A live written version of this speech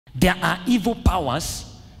There are evil powers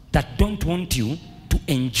that don't want you to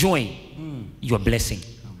enjoy your blessing.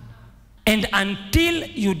 And until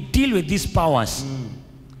you deal with these powers,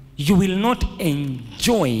 you will not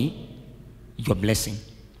enjoy your blessing.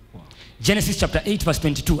 Wow. Genesis chapter 8 verse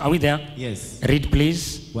 22. Are we there? Yes. Read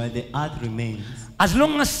please. While the earth remains. As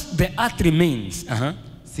long as the earth remains.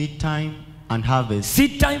 Seed time and harvest.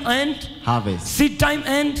 Seed time and harvest. Seed time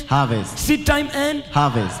and harvest. Seed time and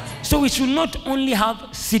harvest. So we should not only have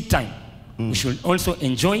seed time. We should also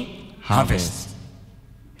enjoy harvest.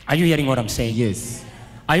 Are you hearing what I'm saying? Yes.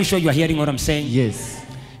 Are you sure you are hearing what I'm saying? Yes.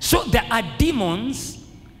 So there are demons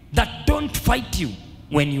that don't fight you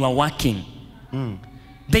when you are working.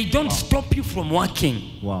 They don't stop you from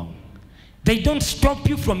working. Wow. They don't stop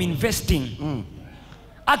you from investing.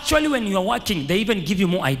 Actually, when you are working, they even give you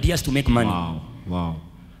more ideas to make money. Wow. Wow.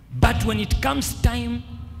 But when it comes time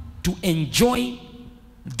to enjoy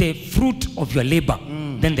the fruit of your labor,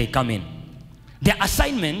 then they come in. Their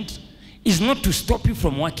assignment is not to stop you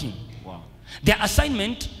from working. Wow. Their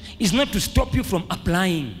assignment is not to stop you from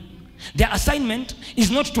applying. Their assignment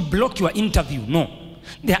is not to block your interview. No.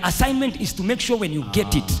 Their assignment is to make sure when you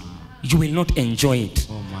get it, you will not enjoy it.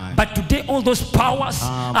 Oh my. But today all those powers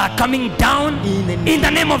are coming down in the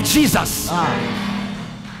name of Jesus.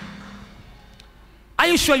 Are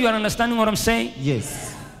you sure you are understanding what I'm saying?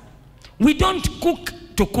 Yes. We don't cook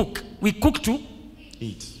to cook. We cook to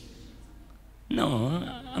eat. No.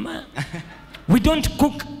 We don't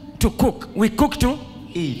cook to cook. We cook to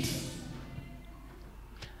eat.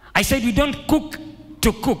 I said we don't cook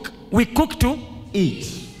to cook. We cook to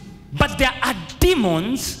eat. But there are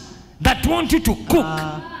demons that want you to cook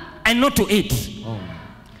and not to eat.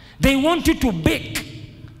 They want you to bake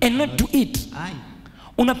and not to eat.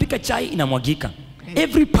 Unapika chai inamwagika.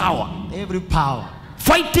 Every power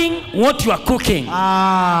fighting what you are cooking.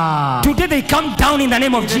 Today they come down in the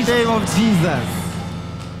name of Jesus. In the name of Jesus.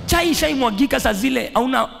 Chai shai mwagika saa zile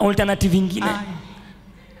hauna alternative ingine.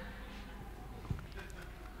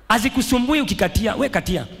 Azikusumbui ukikatia, we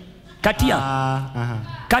katia. Katia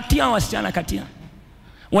wasichana katia.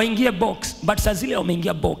 Waingie box, but saa zile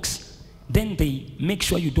wameingia box. Then they make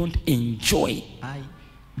sure you don't enjoy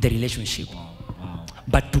the relationship.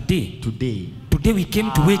 But today we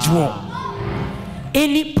came to wage war.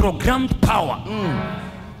 Any programmed power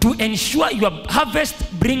to ensure your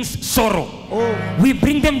harvest brings sorrow, we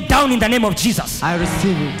bring them down in the name of Jesus. I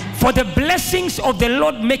receive it. For the blessings of the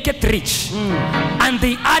Lord make it rich, and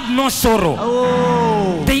they add no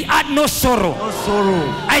sorrow. They add no sorrow. No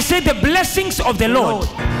sorrow. I say the blessings of the Lord,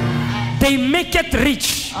 they make it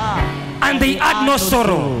rich, and they add no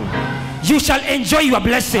sorrow. You shall enjoy your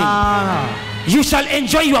blessing. You shall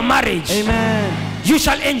enjoy your marriage. Amen. You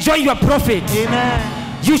shall enjoy your profit.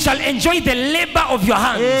 Amen. You shall enjoy the labor of your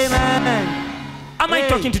hands. Amen. Am I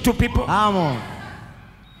talking to two people? Come on.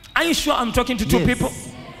 Are you sure I'm talking to two people?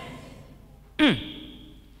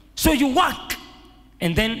 So you work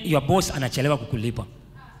and then your boss anachelewa kukulipa.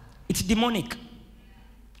 It's demonic.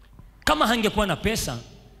 Kama hangekuwa na pesa,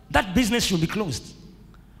 that business should be closed.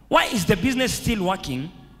 Why is the business still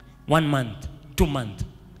working 1 month, 2 months?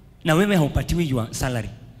 Na wewe haupatiwi your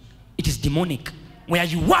salary. It is demonic. Where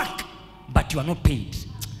you work, but you are not paid.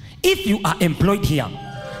 If you are employed here,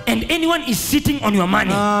 and anyone is sitting on your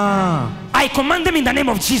money, I command them in the name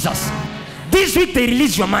of Jesus. This week they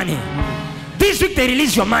release your money. This week they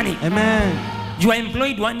release your money. Amen. You are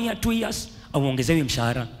employed 1 year, 2 years, auongezewi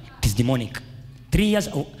mshahara. It is demonic. 3 years,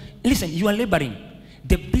 listen, you are laboring.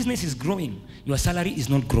 The business is growing. Your salary is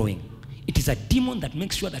not growing. It is a demon that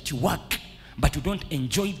makes sure that you work, but you don't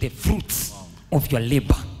enjoy the fruits of your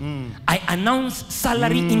labor. I announce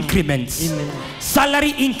salary increments.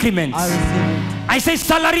 Salary increments. I say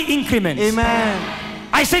salary increments. Amen.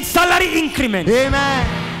 I said salary increments.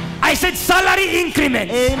 Amen. I said salary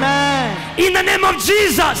increments. Amen. In the name of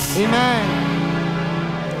Jesus. Amen.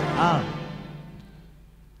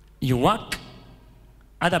 You work,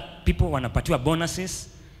 other people wanapatiwa bonuses.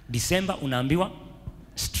 December unaambiwa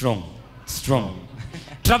strong.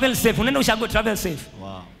 Travel safe. Unaenda ushago travel safe.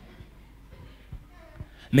 Wow.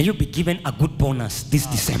 May you be given a good bonus this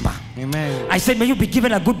December. Amen. I said may you be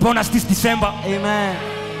given a good bonus this December. Amen.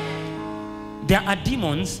 There are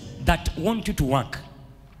demons that want you to work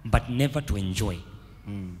but never to enjoy.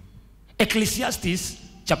 Ecclesiastes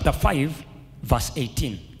chapter 5 verse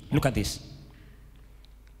 18. Look at this.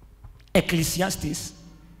 Ecclesiastes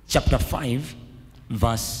chapter 5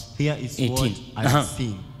 verse Here is 18. what I have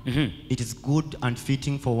seen. It is good and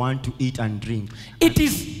fitting for one to eat and drink. It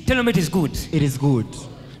is, tell them it is good. It is good.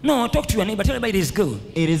 No, talk to your neighbor, tell them it is good.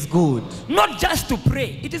 It is good. Not just to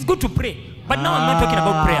pray. It is good to pray. But now I'm not talking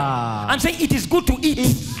about prayer. I'm saying it is good to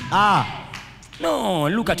eat. No,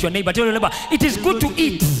 look at your neighbor. Tell your neighbor, it is good to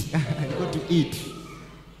eat. Good to eat.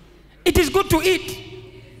 It is good to eat.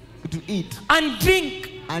 Good to eat. And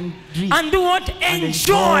drink. And drink. And do what?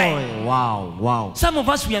 Enjoy. Wow, wow. Some of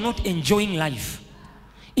us, we are not enjoying life.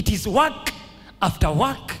 It is work after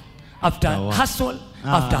work, after hustle,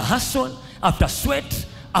 after hustle, after sweat,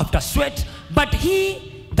 after sweat. But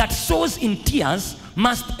he that sows in tears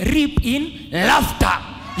must reap in laughter.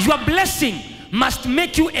 Your blessing must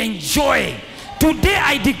make you enjoy. Today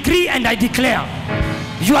I decree and I declare,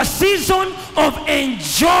 your season of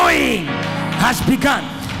enjoying has begun.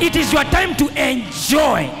 It is your time to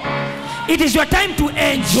enjoy. It is your time to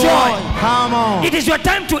enjoy. Come on. It is your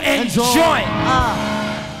time to enjoy.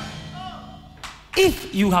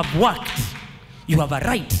 If you have worked, you have a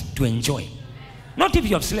right to enjoy. Not if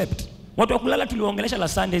you have slept. Watu wa kulala tuliongelesha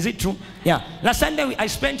last Sunday, is it true? Yeah. Last Sunday I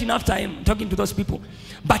spent enough time talking to those people.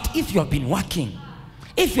 But if you have been working,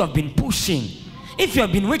 if you have been pushing, if you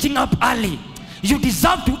have been waking up early, you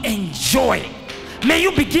deserve to enjoy. May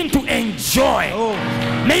you begin to enjoy.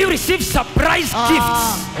 May you receive surprise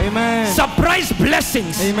gifts. Amen. Surprise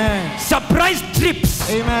blessings. Amen. Surprise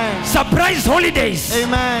trips. Amen. Surprise holidays.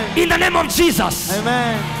 Amen. In the name of Jesus.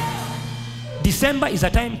 Amen. December is a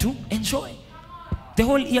time to enjoy. The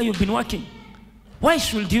whole year you've been working. Why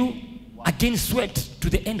should you again sweat to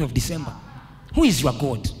the end of December? Who is your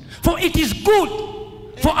God? For it is good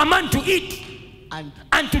for a man to eat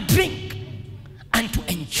and to drink and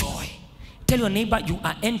to enjoy. Tell your neighbor, you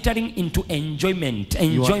are entering into enjoyment.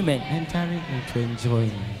 Enjoyment. Entering into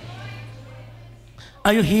enjoyment.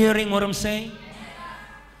 Are you hearing what I'm saying?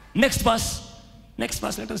 Next verse. Next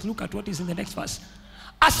verse. Let us look at what is in the next verse.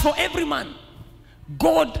 As for every man,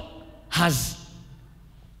 God has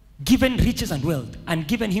given riches and wealth and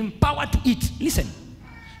given him power to eat. Listen.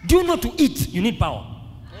 Do you know to eat, you need power?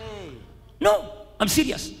 No, I'm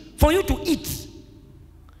serious. For you to eat,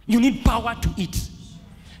 you need power to eat.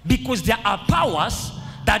 Because there are powers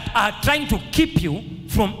that are trying to keep you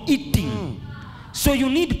from eating. So you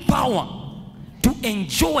need power to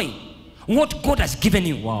enjoy what God has given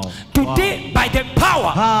you. Wow. Today, by the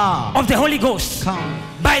power of the Holy Ghost,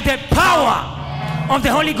 by the power of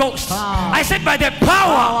the Holy Ghost, I said by the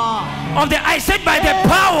power of the, I said by the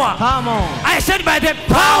power, I said by the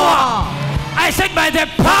power, I said by the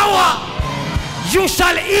power, you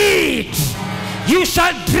shall eat, you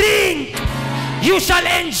shall drink, you shall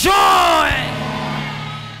enjoy.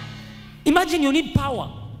 Imagine you need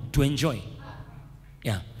power to enjoy.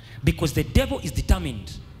 Yeah. Because the devil is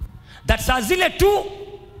determined that saa zile tu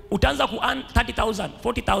utaanza ku earn 30,000,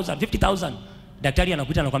 40,000, 50,000. Daktari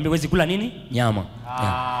anakuita anakuambia huwezi kula nini? Nyama.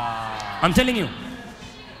 Yeah. I'm telling you.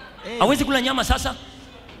 Hawezi kula nyama sasa.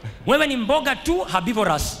 Wewe ni mboga tu,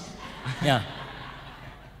 herbivorous. Yeah.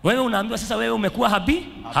 Wewe unaambiwa sasa wewe umekuwa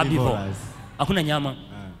herbivore. Hakuna nyama.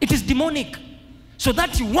 It is demonic. So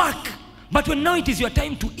that you work, but when now it is your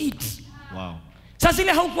time to eat. Wow. Sasa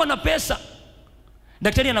ile haukuwa na pesa,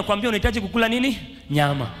 daktari anakuambia unahitaji kukula nini?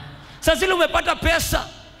 Nyama. Sasa ile umepata pesa,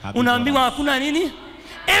 unaambiwa hakuna nini?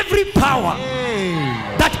 Every power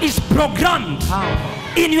that is programmed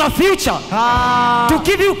in your future to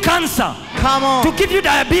give you cancer, to give you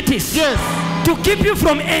diabetes, to keep you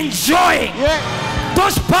from enjoying,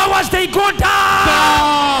 those powers, they go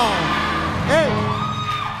down.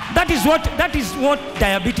 That is what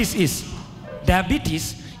diabetes is.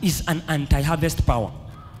 Diabetes is an anti-harvest power.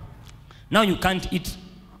 Now you can't eat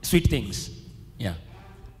sweet things. Yeah.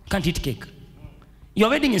 Can't eat cake. Your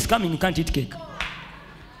wedding is coming, you can't eat cake.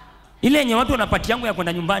 Ile yenye watu wanapati yangu ya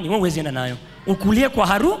kwenda nyumbani, wewe huwezi enda nayo. Ukulie kwa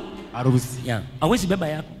harusi. Yeah. Hawezi beba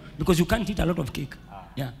yako because you can't eat a lot of cake.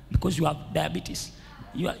 Yeah. Because you have diabetes.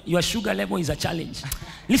 Your sugar level is a challenge.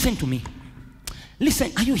 Listen to me.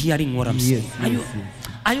 Listen, are you hearing what I'm saying?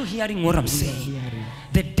 Are you hearing what I'm saying?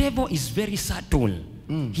 The devil is very subtle.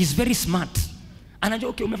 He's very smart. Anajua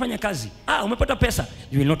okay, umefanya kazi. Umepata pesa.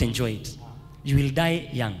 You will not enjoy it. You will die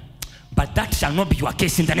young. But that shall not be your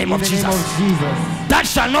case in the name of Jesus. That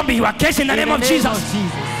shall not be your case in the name of Jesus.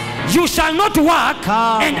 You shall not work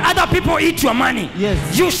and other people eat your money.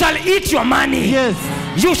 You shall eat your money.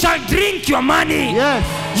 You shall drink your money.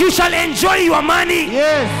 You shall enjoy your money.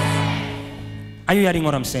 Are you hearing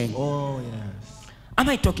what I'm saying? Oh, yes. Am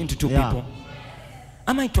I talking to two people?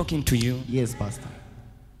 Am I talking to you? Yes, Pastor.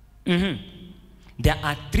 There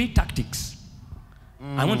are 3 tactics.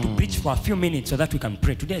 I want to preach for a few minutes so that we can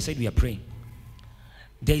pray. Today I said we are praying.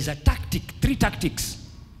 There is a tactic, 3 tactics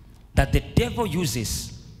that the devil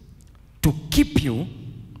uses to keep you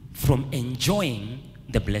from enjoying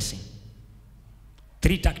the blessing.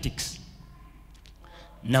 3 tactics.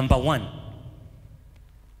 Number 1.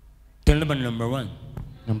 Tell them number 1.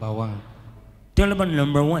 Number one. Tell about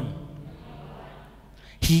number one.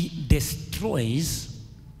 He destroys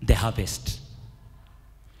the harvest.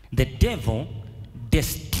 The devil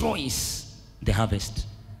destroys the harvest.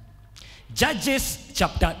 Judges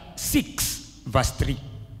chapter 6 verse 3.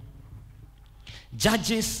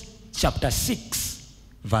 Judges chapter 6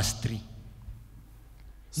 verse 3.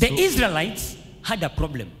 The Israelites had a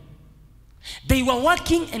problem. They were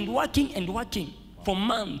working and working and working for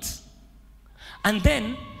months. And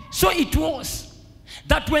then, so it was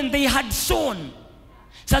that when they had sown,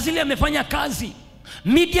 Sazili amefanya kazi,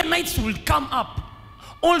 Midianites will come up,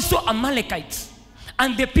 also Amalekites,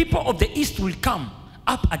 and the people of the east will come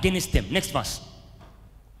up against them. Next verse.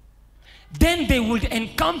 Then they would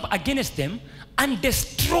encamp against them and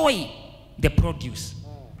destroy the produce.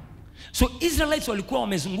 So Israelites walikuwa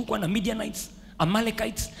wamezungukwa na Midianites,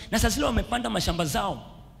 Amalekites, na sasa wamepanda mashamba zao.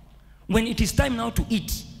 When it is time now to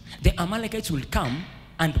eat, the Amalekites will come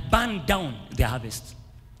and burn down their harvest.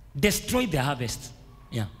 Destroy their harvest.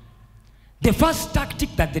 Yeah. The first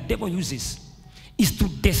tactic that the devil uses is to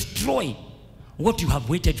destroy what you have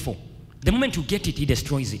waited for. The moment you get it, he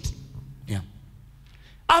destroys it. Yeah.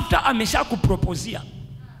 After amesha kuproposia,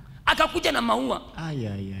 akakuja na maua,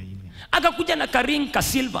 akakuja na karing ka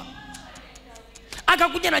silver,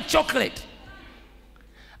 akakuja na chocolate,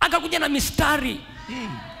 akakuja na mistari,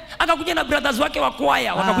 akakuja na brothers wake wa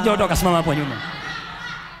kwaya, wakakuja wote wakasimama hapo nyuma.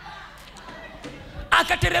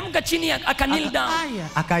 Akateremka chini, akanil down,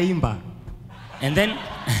 akaimba. and then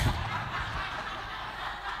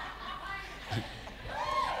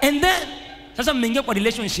sasa mmeingia kwa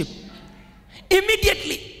relationship.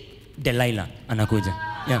 Immediately Delilah anakuja.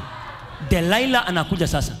 Yeah. Delilah anakuja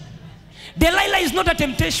sasa. Delilah is not a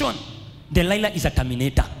temptation. Delilah is a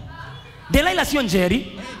terminator. Delilah sio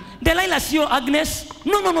Njeri. Delilah sio Agnes.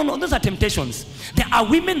 No. Those are temptations. There are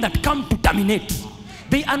women that come to terminate.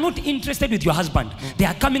 They are not interested with your husband. They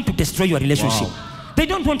are coming to destroy your relationship. Wow. They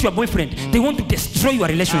don't want your boyfriend. They want to destroy your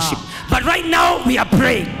relationship. But right now we are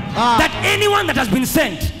praying that anyone that has been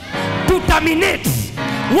sent to terminate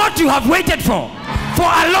what you have waited for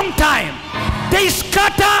a long time, they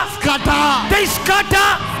scatter. They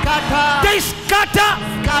scatter. They scatter.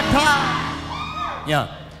 Yeah.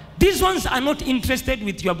 These ones are not interested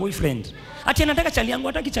with your boyfriend. Ati anataka chali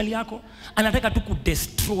yangu, ataki chali yako. Anataka tu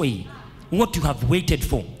destroy what you have waited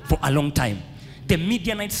for a long time. The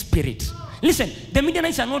Midianite spirit. Listen, the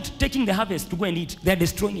Midianites are not taking the harvest to go and eat. They are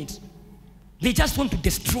destroying it. They just want to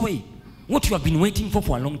destroy what you have been waiting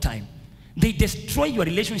for a long time. They destroy your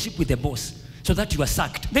relationship with the boss so that you are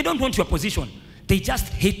sacked. They don't want your position. They just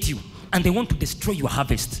hate you and they want to destroy your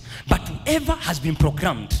harvest. But whoever has been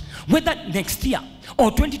programmed, whether next year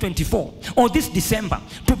or 2024 or this December,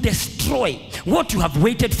 to destroy what you have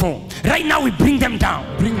waited for, right now we bring them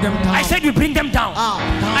down. Bring them down. I said we bring them down. Down.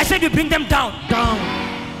 I said we bring them down. Down.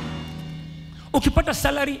 Ukipata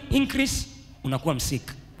salary increase, unakuwa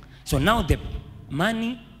msick. So now the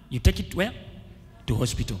money, you take it where? To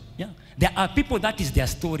hospital. Yeah. There are people that is their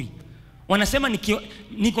story. Wanasema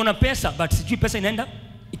niko na pesa, but sijui pesa inaenda,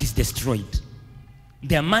 it is destroyed.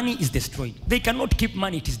 Their money is destroyed. They cannot keep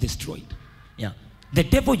money, it is destroyed. Yeah. The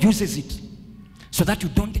devil uses it so that you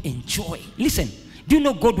don't enjoy. Listen, do you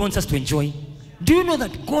know God wants us to enjoy? Do you know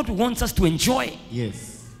that God wants us to enjoy?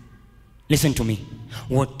 Yes. Listen to me.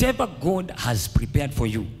 Whatever God has prepared for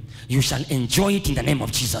you, you shall enjoy it in the name of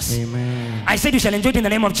Jesus. Amen. I said you shall enjoy it in the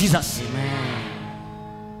name of Jesus. Amen.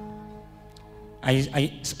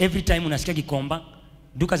 Every time unasikia kikomba,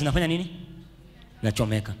 duka zinafanya nini?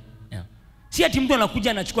 Inachomeka. Yeah. Si ati mtu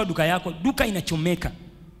anakuja anachukua duka yako, duka inachomeka.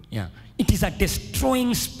 Yeah. It is a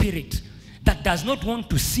destroying spirit that does not want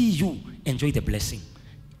to see you enjoy the blessing.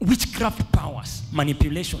 Witchcraft powers,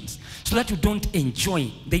 manipulations, so that you don't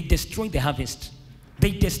enjoy. They destroy the harvest.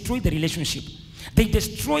 They destroy the relationship. They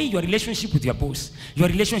destroy your relationship with your boss, your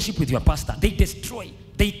relationship with your pastor. They destroy.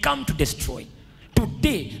 They come to destroy.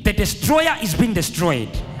 Today, the destroyer is being destroyed.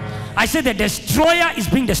 I said the destroyer is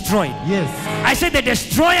being destroyed. Yes. I said the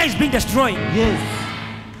destroyer is being destroyed. Yes.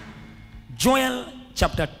 Joel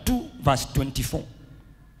chapter 2 verse 24.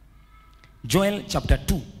 Joel chapter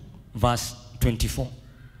 2 verse 24.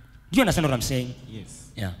 Do you understand what I'm saying?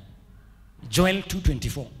 Yes. Yeah. Joel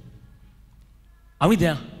 2:24. Are we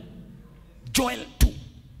there? Joel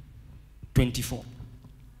 2:24.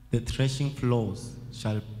 The threshing floors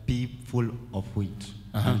shall be full of wheat,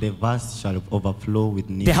 and the vats shall overflow with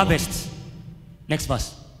new the wine. harvest. Next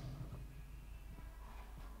verse.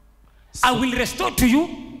 I will restore to you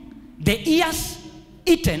the ears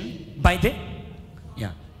eaten by the...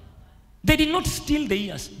 Yeah. They did not steal the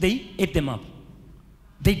ears. They ate them up.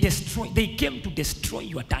 They came to destroy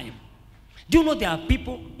your time. Do you know there are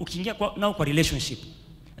people ukiingia now kwa relationship,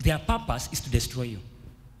 their purpose is to destroy you.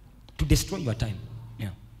 To destroy your time.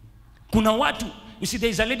 Yeah. Kuna watu, you see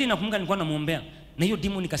there is a lady nakumbuka nilikuwa namuombea, na hiyo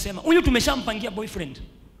demon nikasema, huyu tumeshampangia boyfriend.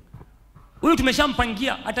 Huyu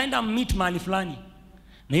tumeshampangia ataenda meet mahali fulani.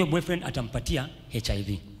 Na hiyo boyfriend atampatia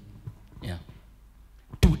HIV. Yeah.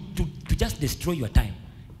 To just destroy your time,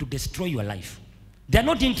 to destroy your life. They are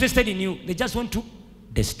not interested in you, they just want to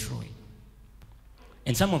destroy.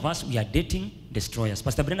 And some of us, we are dating destroyers.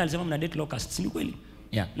 Pastor Brenda alisema mna date locusts, ni kweli?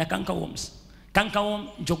 Yeah. Na cankerworms. Cankerworm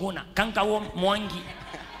Jogona, cankerworm Mwangi,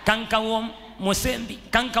 cankerworm Mosembi,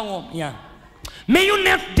 cankerworm, yeah. May you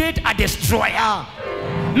not date a destroyer.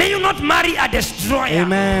 May you not marry a destroyer.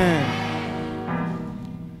 Amen.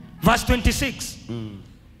 Verse 26.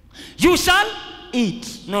 You shall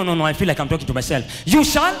Eat. No, I feel like I'm talking to myself. You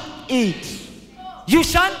shall Eat. You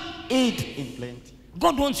shall Eat in plenty.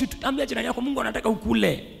 God wants you to ambia jirani yako Mungu anataka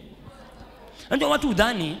ukule. Ndio watu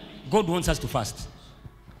udhani God wants us to fast.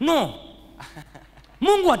 No.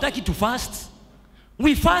 Mungu hataki to fast.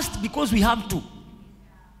 We fast because we have to.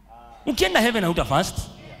 Ukienda heaven hauta fast.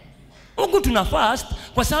 Huku tuna fast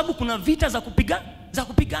kwa sababu kuna vita za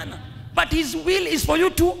kupigana. But his will is for you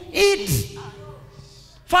to eat.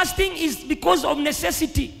 Fasting is because of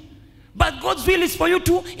necessity. But God's will is for you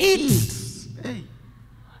to eat. Hey.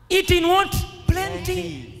 Eat in what?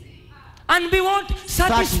 Plenty. And be what?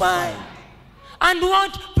 Satisfied. And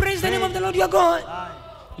what? Praise the name of the Lord your God.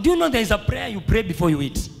 Do you know there is a prayer you pray before you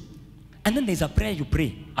eat? And then there is a prayer you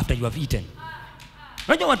pray after you have eaten.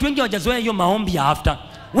 Unajua watu wengi hawajazoea hiyo maombi ya after.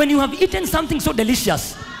 When you have eaten something so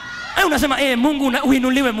delicious, unasema Mungu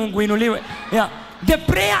uinuliwe, Mungu uinuliwe. Yeah. The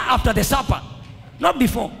prayer after the supper, not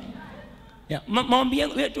before. Yeah. Maombi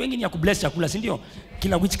yetu wengi ni ya kubless chakula, si ndio?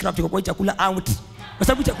 Kila witchcraft iko kwa chakula out. Kwa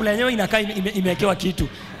sababu chakula yenyewe inakaa imewekewa kitu.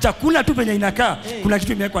 Chakula tu penye inakaa kuna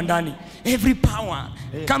kitu imewekwa ndani. Every power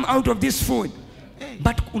come out of this food.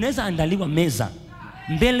 But unaweza andaliwa meza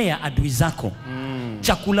mbele ya adui zako.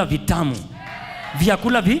 Chakula vitamu.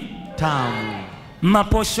 Vyakula vitamu.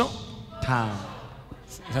 Maposho tamu.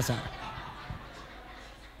 Sasa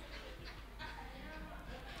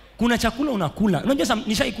kuna chakula unakula. Unajua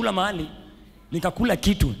nishaikula mahali nikakula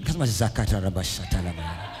kitu nikasema zakata rabashatala.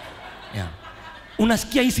 Yeah.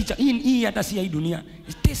 Unasikia hii hata si ya hii dunia.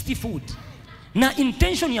 It's tasty food. Na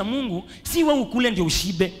intention ya Mungu si wewe ukule ndio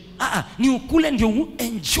ushibe. Ni ukule ndio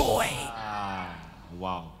enjoy.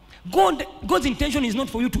 Wow. God's intention is not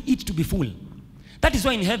for you to eat to be full. That is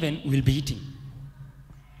why in heaven we will be eating.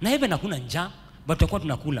 Na heaven hakuna njaa, but tutakuwa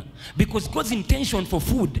tunakula. Because God's intention for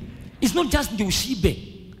food is not just ndio ushibe.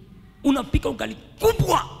 Unapika ugali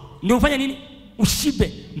kubwa ndio ufanya nini?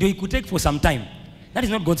 Ushibe ndio ikutake for some time. That is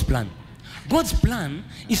not God's plan. God's plan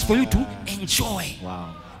is for you to enjoy. Wow.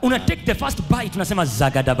 Una take the first bite unasema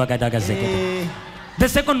zagada bagadaga zegada. The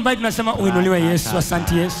second bite unasema uinuliwe Yesu,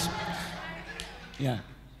 asante Yesu. Yeah.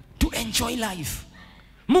 To enjoy life.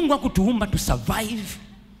 Mungu hakutuumba to survive.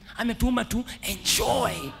 Ametuumba to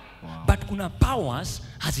enjoy. Wow. But kuna powers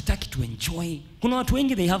hazitaki to enjoy. Kuna watu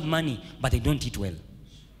wengi they have money but they don't eat well.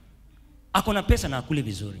 Akona pesa na akule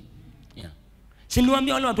vizuri. Yeah. Si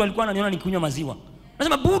niliwaambia wale watu walikuwa wananiona nikunywa maziwa.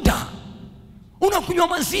 Nasema Buddha, unakunywa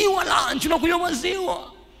maziwa lunch, unakunywa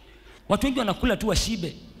maziwa. Watu wengi wanakula tu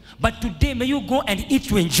washibe. But today may you go and eat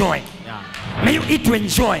to enjoy. Yeah. May you eat to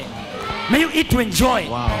enjoy. May you eat to enjoy.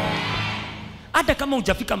 Wow. Hata kama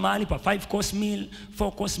hujafika mahali pa 5 course meal,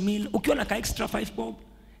 4 course meal, ukiwa na ka extra 5 bob,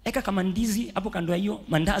 eka kama ndizi hapo kando ya hiyo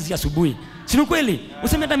mandazi asubuhi. Si ni kweli?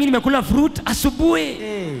 Useme hata mimi nimekula fruit asubuhi.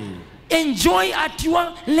 Enjoy at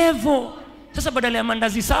your level. Sasa badala ya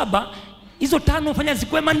mandazi 7, hizo 5 fanya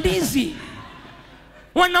zikuwe mandizi.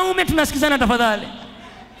 Wanaume tunasikizana tafadhali.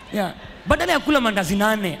 Yeah. Badala ya kula mandazi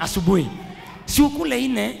 8 asubuhi, si ukule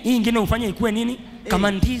 4, hii nyingine ufanye ikuwe nini?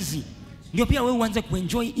 Kama ndizi. Ndio pia wewe uanze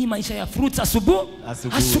kuenjoy hii maisha ya fruits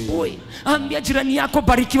asubuhi. Ambia jirani yako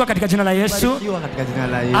barikiwa katika jina la Yesu. Barikiwa katika jina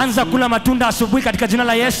la Yesu. Anza kula matunda asubuhi katika jina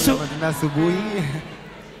la Yesu. Matunda asubuhi.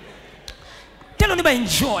 Tell me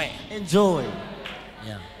enjoy. Enjoy.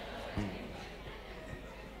 Yeah.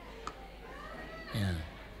 Yeah.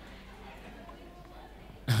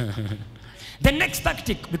 The next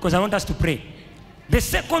tactic, because I want us to pray. The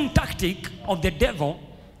second tactic of the devil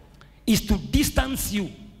is to distance you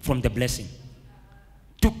from the blessing.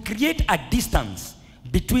 To create a distance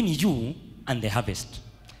between you and the harvest.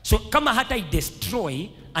 So kama hata destroy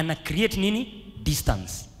ana create nini?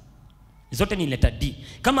 Distance. Zote ni letter D.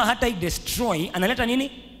 Kama hata destroy analeta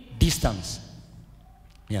nini? Distance.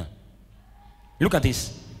 Yeah. Look at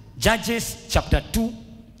this. Judges chapter 2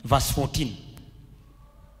 verse 14.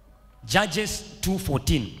 Judges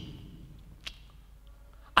 2:14.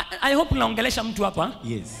 I hope unaongelesha mtu hapa.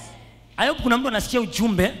 Yes. I hope kuna mtu anasikia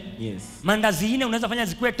ujumbe. Yes. Mandazi 4 unaweza fanya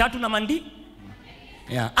zikuwe 3 na mandi.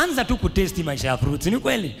 Yeah, anza tu kutesti maisha ya fruits, ni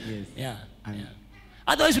kweli? Yes. Yeah.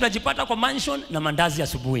 Otherwise unajipata kwa mansion na mandazi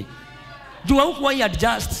asubuhi. Jua huku why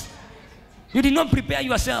adjust. You did not prepare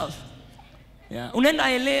yourself. Yeah.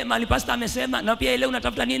 Unaenda ele mali pastor amesema na pia ele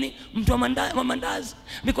unatafuta nini? Mtu wa mandazi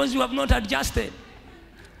because you have not adjusted.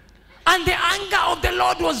 And the anger of the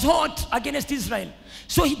Lord was hot against Israel.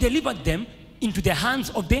 So he delivered them into the hands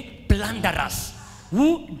of the plunderers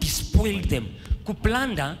who despoiled them.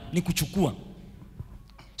 Kuplunder ni kuchukua.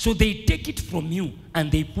 So they take it from you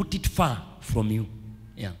and they put it far from you.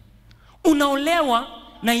 Yeah. Unaolewa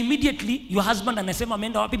na immediately your husband anasema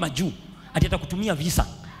ameenda wapi majuu. Ati atakutumia visa.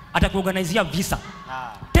 Atakuorganizea visa.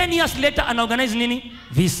 10 years later anaorganize nini?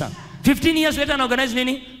 Visa. 15 years later anaorganize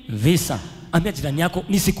nini? Visa. Ambia jirani yako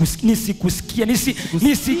nisikusikie.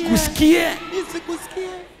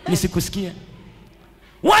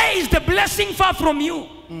 Why is the blessing far from you?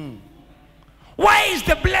 Why is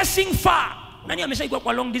the blessing far? Nani ameshaikuwa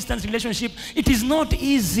kwa long distance relationship? It is not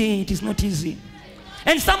easy. It is not easy.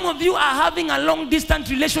 And some of you are having a long distance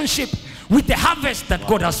relationship with the harvest that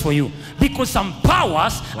God has for you, because some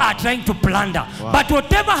powers are trying to plunder. But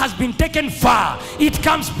whatever has been taken far, it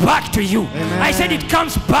comes back to you. Amen. I said it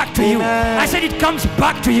comes back to you. I said it comes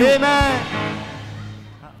back to you. Amen.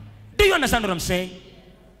 Do you understand what I'm saying?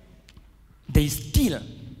 They steal,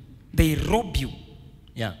 they rob you.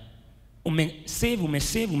 Yeah.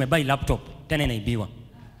 Ume buy laptop, tena inaibiwa.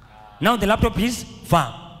 Now the laptop is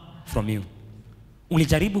far from you.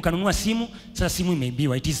 Ulijaribu kanunua simu, sasa simu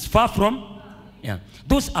imeibiwa. It is far from. Yeah.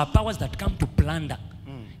 Those are powers that come to plunder.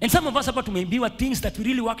 And some of us about tumeibiwa things that we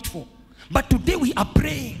really worked for. But today we are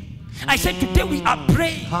praying. I said today we are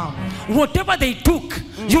praying. Whatever they took,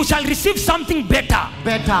 you shall receive something better.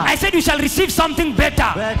 I said you shall receive something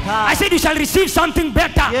better. I said you shall receive something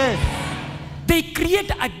better. Yes. They create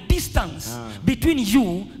a distance between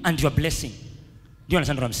you and your blessing. Do you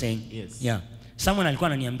understand what I'm saying? Yes. Yeah. Someone alikuwa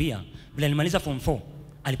ananiambia vile alimaliza form 4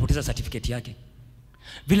 alipoteza certificate yake.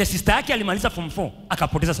 Vile sister yake alimaliza form 4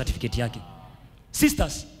 akapoteza certificate yake.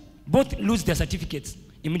 Sisters both lose their certificates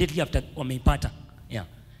immediately after wameipata. Yeah.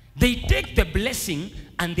 They take the blessing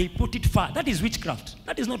and they put it far. That is witchcraft.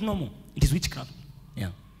 That is not normal. It is witchcraft.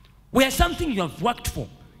 Yeah. Where something you have worked for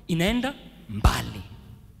inaenda mbali.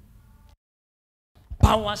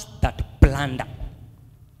 Powers that plunder.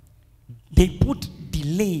 They put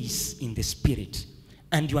delays in the spirit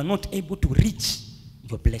and you are not able to reach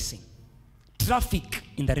your blessing. Traffic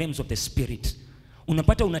in the realms of the spirit.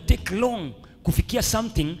 Unapata take long kufikia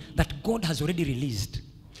something that God has already released.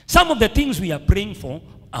 Some of the things we are praying for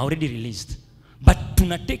are already released. But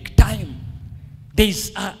take time. There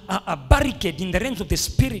is a barricade in the realms of the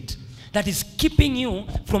spirit that is keeping you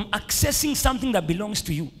from accessing something that belongs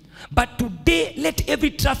to you. But today, let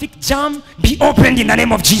every traffic jam be opened in the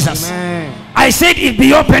name of Jesus. Amen. I said it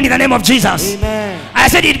be opened in the name of Jesus. Amen. I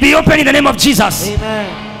said it be opened in the name of Jesus. Amen.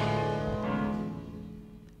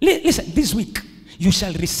 Listen, this week, you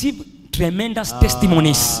shall receive tremendous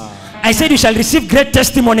testimonies. I said you shall receive great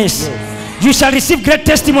testimonies. Yes. You shall receive great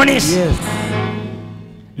testimonies. Yes.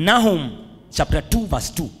 Nahum chapter 2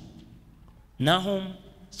 verse 2. Nahum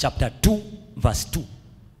chapter 2 verse 2.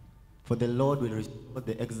 For the Lord will restore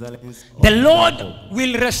the excellence of the Lord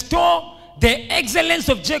will restore the excellence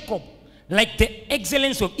of Jacob like the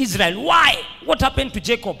excellence of Israel. Why? What happened to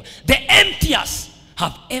Jacob? The emptiers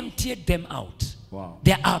have emptied them out. Wow.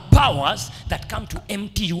 There are powers that come to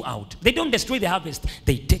empty you out. They don't destroy the harvest.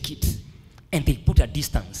 They take it and they put a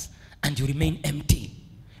distance and you remain empty.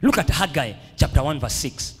 Look at Haggai chapter 1 verse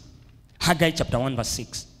 6. Haggai chapter 1 verse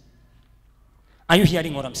 6. Are you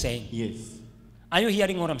hearing what I'm saying? Yes. Are you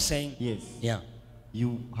hearing what I'm saying? Yes. Yeah.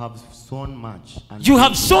 You have sown much. And you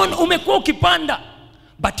have sown, umekuwa ukipanda,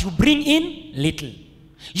 but you bring in little.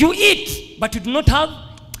 You eat, but you do not have.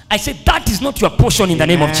 I said that is not your portion in the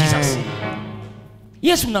name of Jesus.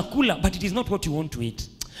 Yes, unakula, but it is not what you want to eat.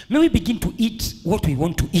 May we begin to eat what we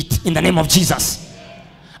want to eat in the name of Jesus.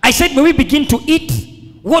 I said may we begin to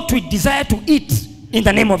eat what we desire to eat in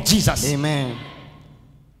the name of Jesus. Amen.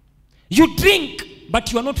 You drink,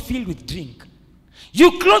 but you are not filled with drink.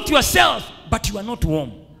 You clothe yourself, but you are not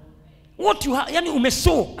warm. What you have, yani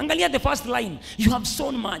umesow. Angalia the first line. You have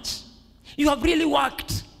sown much. You have really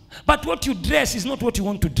worked. But what you dress is not what you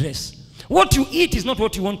want to dress. What you eat is not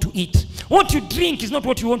what you want to eat. What you drink is not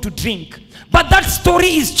what you want to drink. But that story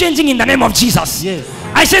is changing in the name of Jesus. Yes.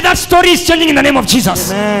 I say that story is changing in the name of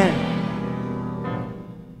Jesus. Amen.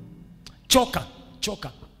 Choka,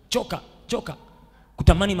 choka, choka, choka.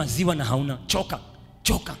 Kutamani maziwa na hauna. Choka,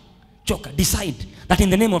 choka. choka. Decide that in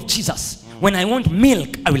the name of Jesus, when I want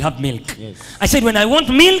milk, I will have milk. Yes. I said, when I want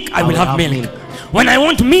milk, I will have milk. When I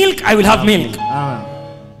want milk, I will have milk.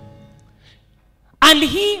 And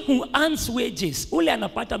he who earns wages, ule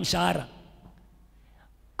anapata mshahara,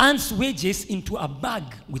 earns wages into a bag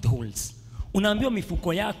with holes. Unaambiwa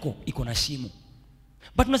mifuko yako iko na shimo.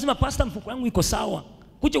 But unasema, pastor, mfuko yangu iko sawa.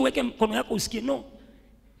 Kuja uweke mkono yako usikie. No.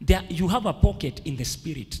 There, you have a pocket in the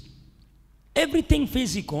spirit. Everything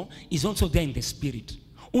physical is also there in the spirit.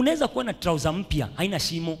 Unaweza kuwa na trouser mpya, haina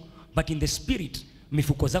shimo, but in the spirit,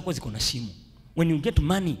 mifuko zako ziko na shimo. When you get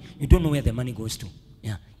money, you don't know where the money goes to.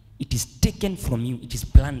 Yeah. It is taken from you. It is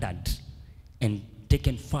plundered and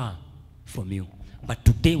taken far from you. But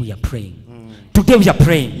today we are praying. Today we are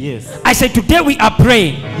praying. Yes. I say today we are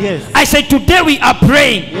praying. Yes. I say today we are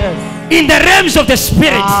praying. Yes. In the realms of the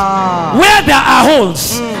spirit, where there are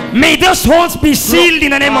holes, may those holes be sealed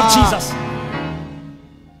in the name of Jesus.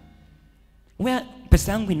 Where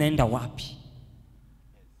pesa yangu inaenda wapi?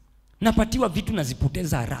 Napatiwa vitu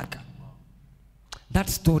nazipoteza haraka. That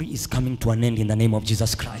story is coming to an end in the name of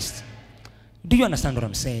Jesus Christ. Do you understand what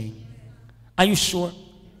I'm saying? Are you sure?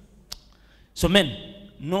 So men,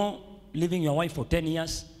 no leaving your wife for 10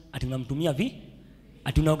 years, ati unamtumia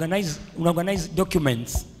ati unaorganize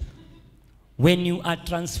documents. When you are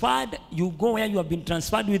transferred, you go where you have been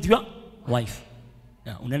transferred with your wife.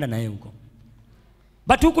 Yeah, unaenda naye huko.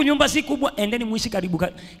 But huku nyumba si kubwa, endeni muishi karibu.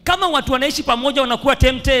 Kama watu wanaishi pamoja wanakuwa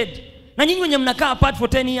tempted. Na nyinyi wenye mnakaa apart for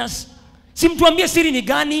 10 years, si mtuambie siri ni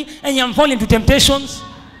gani and you fall into temptations?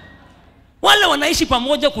 Wale wanaishi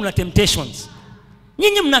pamoja kuna temptations.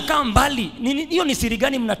 Nyinyi mnakaa mbali, hiyo ni siri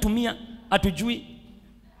gani mnatumia? Hatujui.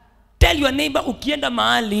 Tell your neighbor ukienda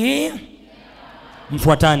mahali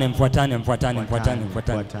mfuatane.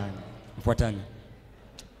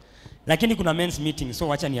 Lakini kuna men's meeting, so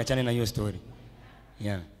wacha niachane na hiyo story.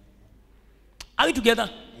 Yeah. Are we together?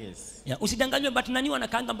 Yes. Yeah. Usidanganywe, but nani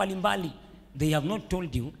wanakaanga mbali. They have not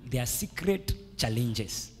told you their secret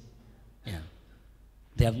challenges. Yeah.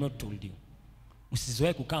 They have not told you.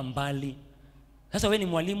 Usizoe kukaa mbali. Sasa wewe ni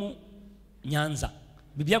mwalimu Nyanza.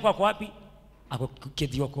 Bibi yako ako wapi? Ako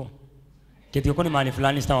Kethioko. Kethioko ni mahali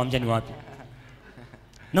fulani, sitawambia ni wapi.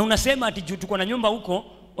 Na unasema ati juu tuko na nyumba huko,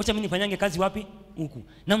 acha mimi nifanyange kazi wapi? Huku.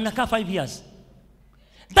 Na mnakaa 5 years.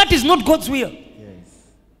 That is not God's will. Yes.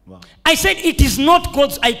 Wow. I said it is not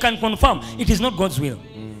God's, I can confirm. It is not God's will.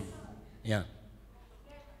 Yeah.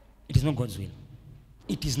 It is not God's will.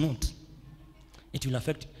 It is not. It will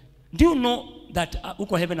affect. Do you know that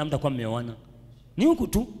huko heaven hamtakuwa mmeoana? Ni huku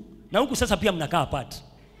tu. Na huku sasa pia mnakaa apart.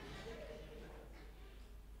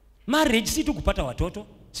 Marriage si tu kupata watoto.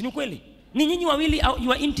 Si ni kweli? Ni nyinyi wawili,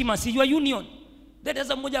 your intimacy, your union.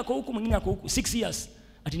 Dada mmoja ako huku, mwingine ako huku. 6 years.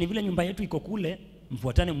 Ati ni vile nyumba yetu iko kule,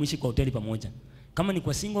 mfuatane muishi kwa hoteli pamoja. Kama ni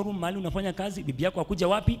kwa single room mahali unafanya kazi, bibi yako akuja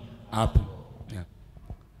wapi? Hapo. Yeah.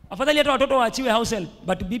 Afadhali hata watoto waachiwe house help,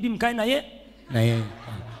 but bibi mkae na yeye.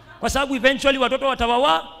 Kwa sababu eventually watoto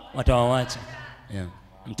watawawacha. Yeah.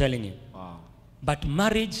 I'm telling you. Wow. But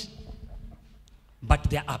marriage, but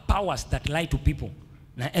there are powers that lie to people.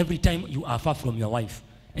 Now every time you are far from your wife.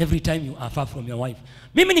 Every time you are far from your wife.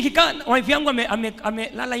 Mimi nikikaa, wife yangu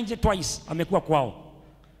amelala nje twice, amekuwa kwao.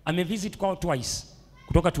 Amevisit kwao twice,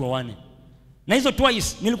 kutoka tuoane. Na hizo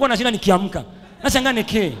twice, nilikuwa nashinda nikiamka. Nashangaa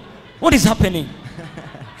neke, what is happening?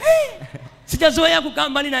 Sijazoea kukaa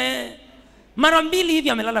mbali na yeye. Mara 2 hivi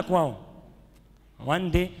amelala kwao. One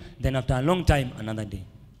day, then after a long time, another day.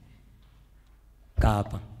 Kaa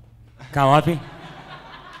hapa. Kaa wapi? Yeah.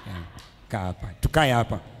 Kaa hapa. Tukae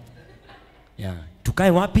hapa. Yeah. Tukae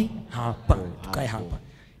wapi? Hapa. Tukae hapa.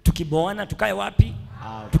 Tukiboana tukae wapi?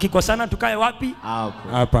 Hapa. Tukikosana tukae wapi?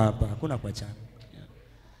 Hapa. Hakuna kuachana. Yeah.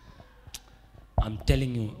 I'm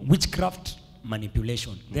telling you, witchcraft,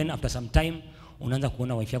 manipulation. Then after some time, unaanza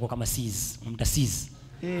kuona wife yako kama sees. Unamta sees.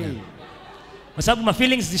 Yeah. Kwa sababu ma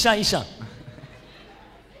feelings zishaisha.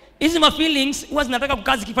 Hizi ma feelings huwa zinataka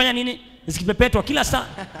kukaa zikifanya nini? Zikipepetwa kila saa.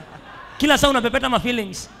 Kila saa unapepeta ma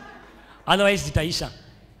feelings. Otherwise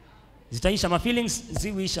zitaisha ma feelings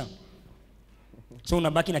ziwisha. So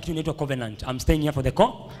unabaki na kitu inaitwa covenant. I'm staying here for the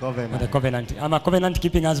covenant. For the covenant. I'm a covenant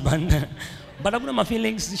keeping husband. But hakuna ma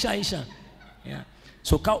feelings zishaisha. Yeah.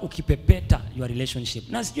 So kaa ukipepeta your relationship.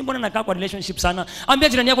 Na sijui mbona nakaa kwa relationship sana. Ambia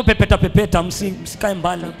jirani yako pepeta, msikae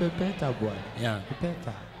mbali. Pepeta bwana. Yeah.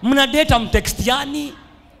 Pepeta. Mna date textiani.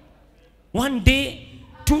 One day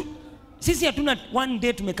sisi hatuna one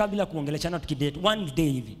day tumekaa bila kuongeleshana tukidate. One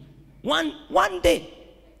day hivi. One day.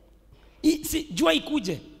 Si jua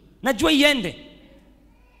ikuje na jua iende.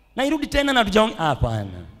 Na irudi tena na tujaonge.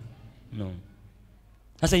 Hapana. No.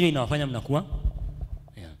 Sasa hiyo inawafanya mnakuwa.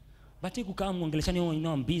 Yeah. But kukaa muongeleshani, oh, you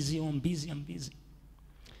know, I'm busy.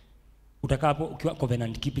 Utakaa hapo ukiwa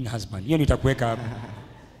covenant keeping husband. Hiyo nitakuweka hapo.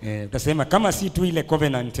 Utasema kama si tu ile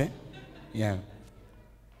covenant, yeah.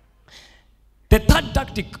 The third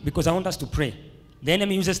tactic, because I want us to pray. The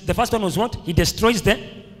enemy uses, the first one was what? He destroys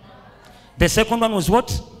the second one was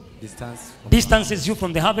what? Distances you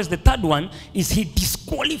from the harvest. The third one is he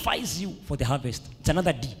disqualifies you for the harvest. It's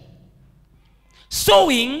another D.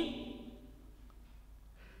 Sowing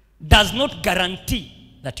does not guarantee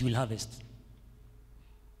that you will harvest.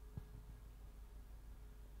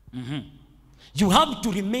 You have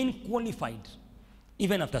to remain qualified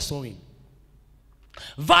even after sowing.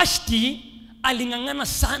 Vashti alingangana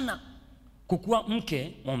sana kukuwa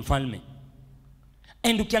mke wa mfalme.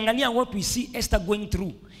 And ukiangalia what we see Esther going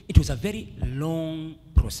through, it was a very long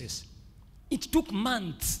process. It took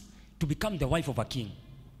months to become the wife of a king.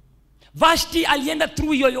 Vashti alienda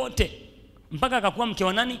through yoyote mpaka akakuwa mke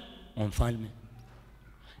wa nani? Wa mfalme.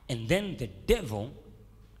 And then the devil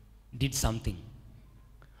did something.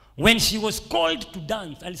 When she was called to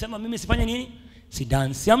dance, alisema mimi sifanye nini? Si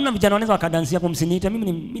dance. Hamna vijana wanaweza wakadansia hapo, msiniite,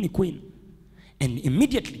 mimi ni queen. And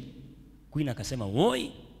immediately queen akasema,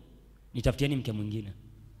 "Woi, nitafutieni mke mwingine."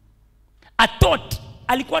 I thought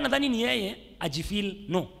alikuwa nadhani ni yeye ajifeel.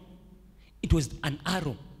 No. It was an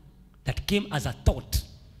arrow that came as a thought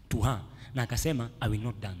to her. Na akasema, "I will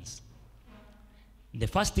not dance." The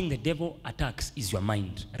first thing the devil attacks is your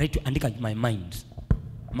mind. Right? Andika my mind.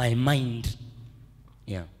 My mind.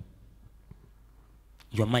 Yeah.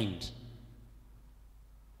 Your mind.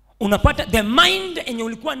 Unapata the mind enye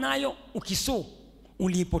ulikuwa nayo ukiso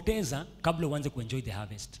uliipoteza kabla uanze kuenjoy the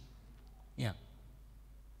harvest. Yeah.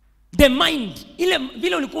 The mind, ile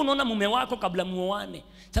vile ulikuwa unaona mume wako kabla muoane,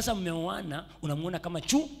 sasa mmeoana unamuona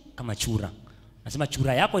kama chura. Nasema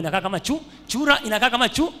chura yako inakaa kama chura inakaa kama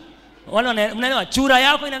wala mnaelewa, chura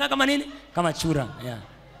yako inakaa kama nini? Kama chura. Yeah.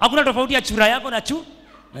 Hakuna tofauti ya chura yako na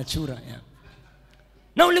chura. Yeah.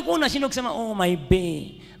 Na ulikuwa unashinda kusema, "Oh my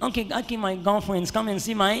bae. Okay, my girlfriends come and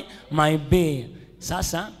see my bae."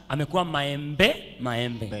 Sasa amekuwa maembe.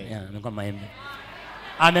 Yeah, amekuwa maembe.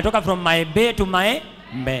 Ametoka from my bae to my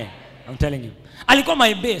mbe. I'm telling you. Alikuwa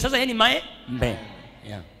my bae, sasa yeye ni my mbe.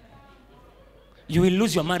 Yeah. You will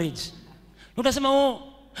lose your marriage. Utasema, "Oh,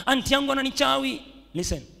 auntie yangu ananichawi."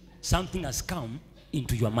 Listen, something has come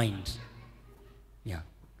into your mind. Yeah.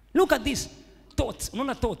 Look at this. Thoughts.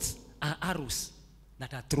 Unaona thoughts are arrows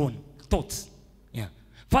that are thrown. Thoughts. Yeah.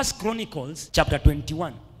 First Chronicles chapter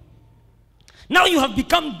 21. Now you have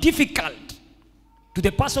become difficult to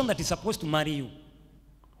the person that is supposed to marry you.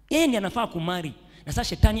 Yeye ndiye anafaa kumari. Na sasa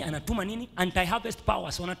shetani anatuma nini? Anti-harvest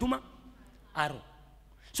powers. Wanatuma arrow.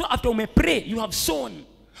 So after pray, you have sown.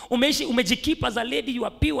 Umejikeep as a lady, you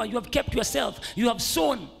are pure, you have kept yourself, you have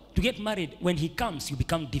sown to get married. When he comes, you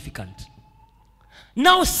become difficult.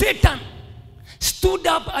 Now Satan stood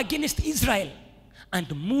up against Israel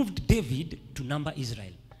and moved David to number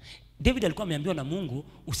Israel. David alikuwa ameambiwa na Mungu,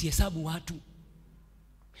 usihesabu watu.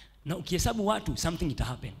 Na ukihesabu watu, something ita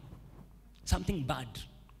happen. Something bad.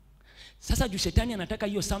 Sasa juu shetani anataka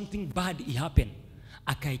hiyo something bad i happen,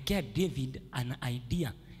 akaekea David an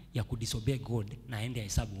idea ya kudisobey God na aende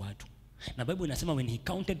ahesabu watu. Na Bible inasema when he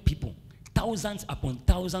counted people, thousands upon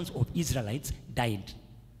thousands of Israelites died.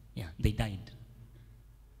 Yeah, they died.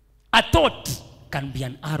 A thought can be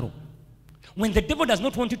an arrow. When the devil does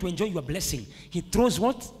not want you to enjoy your blessing, he throws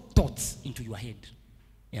what? Thoughts into your head.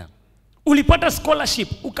 Yeah. Ulipata scholarship,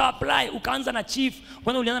 uka-apply, ukaanza na chief,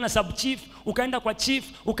 kwanza ulianza na sub chief, ukaenda kwa chief,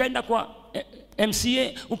 ukaenda kwa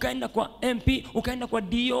MCA, ukaenda kwa MP, ukaenda kwa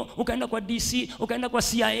DO, ukaenda kwa DC, ukaenda kwa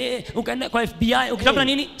CIA, ukaenda kwa FBI, ukitafuta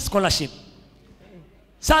nini? Scholarship.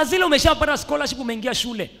 Saa zile umeshapata scholarship, umeingia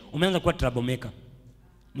shule, umeanza kuwa troublemaker.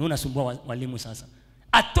 Ni unasumbua walimu sasa.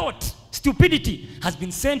 A thought, stupidity has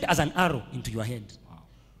been sent as an arrow into your head.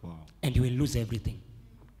 Wow. And you will lose everything.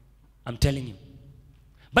 I'm telling you.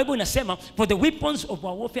 Bible inasema, for the weapons of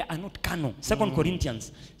our warfare are not carnal. 2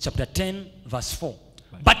 Corinthians chapter 10 verse 4.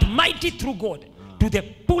 But mighty through God to the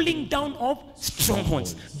pulling down of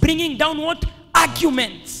strongholds. Bringing down what?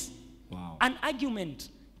 Arguments. Wow. An argument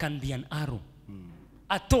can be an arrow.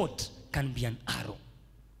 A thought can be an arrow.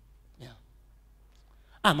 Yeah.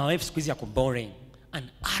 My wife squeeze yako boring. An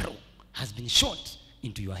arrow has been shot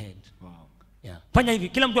into your head. Wow. Yeah. Fanya hivi,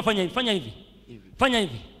 kila mtu afanya hivi, fanya hivi. Fanya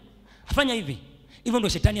hivi. Fanya hivi. Hivyo ndio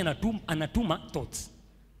shetani anatuma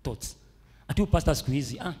thoughts. Ati pastor siku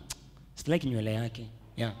hizi, it's like nywele yake.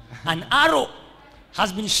 Yeah. An arrow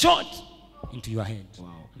has been shot into your head.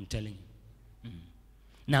 Wow. I'm telling you.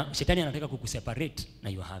 Na shetani anataka kukuseparate na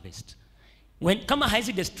your harvest. Kama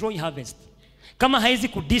haizi destroy harvest, kama haizi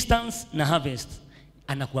kudistance na harvest,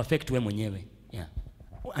 anakuaffect wewe mwenyewe. Yeah.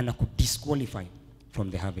 Anakudisqualify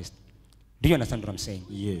from the harvest. Do you understand what I'm saying?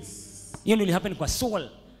 Yes. Hiyo ndio happen kwa Saul.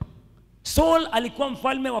 Saul alikuwa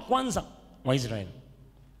mfalme wa kwanza wa Israel.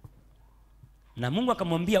 Na Mungu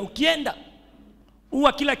akamwambia ukienda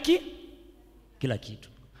uwa kila kitu.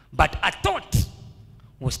 But a thought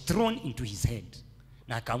was thrown into his head.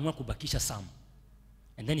 Na akaamua kubakisha Sam.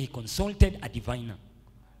 And then he consulted a diviner.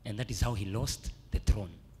 And that is how he lost the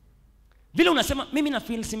throne. Vile unasema mimi na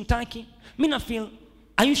feel simtaki, mimi na feel,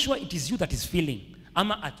 are you sure it is you that is feeling?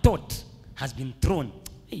 Ama a thought has been thrown.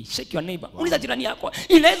 Hey, shake your neighbor. Uliza jirani yako.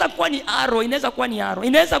 Inaweza kuwa ni arrow, inaweza kuwa ni arrow,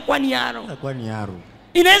 inaweza kuwa ni arrow. Inaweza kuwa ni arrow.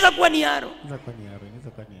 Inaweza kuwa ni arrow. Inaweza kuwa ni arrow, inaweza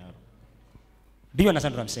kuwa ni arrow. Do you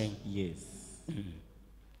understand what I'm saying? Yes.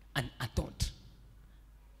 And a thought.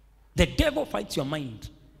 The devil fights your mind.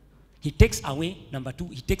 He takes away, number 2,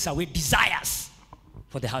 he takes away desires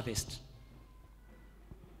for the harvest.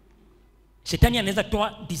 Shetani anaweza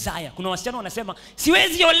toa desire. Kuna wasichana wanasema,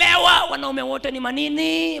 siwezi olewa, wanaume wote ni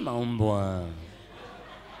manini? Maumbwa.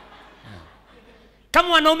 Kama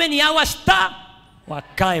wanaume ni hawa star,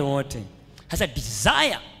 wakae wote. Has a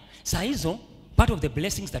desire. Saa hizo, part of the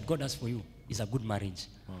blessings that God has for you is a good marriage.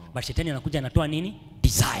 But shetani anakuja anatoa nini?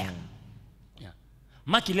 Desire. Yeah.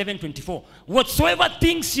 Mark 11:24. Whatsoever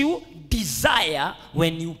things you desire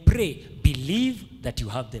when you pray, believe that you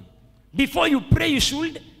have them. Before you pray, you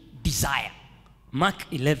should desire.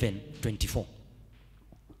 Mark 11:24.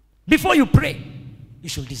 Before you pray, you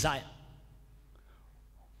should desire.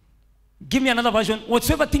 Give me another version.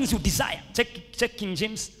 Whatsoever things you desire. Check King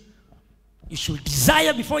James. You should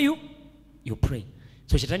desire before you pray.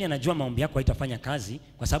 So shetani anajua maombi yako haitafanya kazi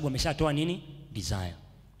kwa sababu ameshatoa nini? Desire.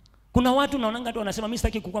 Kuna watu naonanga tu wanasema mimi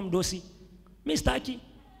sitaki kukua mdosi. Mimi sitaki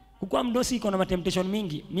kukua mdosi, iko na matemptation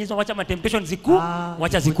mingi. Mimi wacha matemptation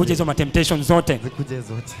wacha zikuje hizo matemptation zote. Zikuje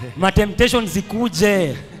zote. Matemptation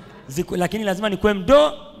zikuje. Lakini lazima nikuwe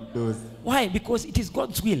mdosi. Why? Because it is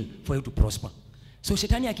God's will for you to prosper. So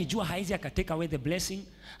shetani akijua haizi akatake away the blessing,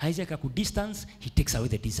 haizi akakudistance, he takes away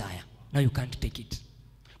the desire. Now you can't take it.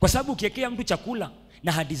 Kwa sababu ukiekea mtu chakula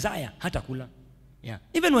na ha desire hata kula. Yeah.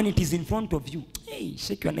 Even when it is in front of you. Hey,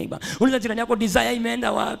 shake your neighbor. Uliza jirani yako, desire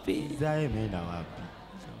imeenda wapi? Desire imeenda wapi?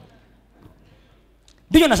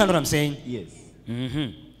 Do you understand what I'm saying? Yes.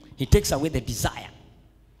 He takes away the desire.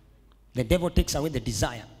 The devil takes away the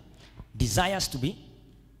desire. Desires to be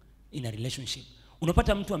in a relationship.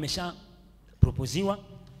 Unapata mtu amesha proposiwa,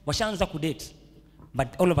 washaanza kudate, but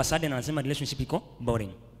all of a sudden anasema relationship iko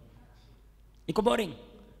boring. Iko boring.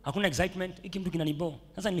 Hakuna excitement, hiki mtu kinanibo.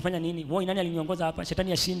 Sasa nilifanya nini? Wao nani aliniongoza hapa?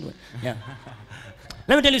 Shetani ashindwe. Yeah.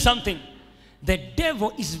 Let me tell you something. The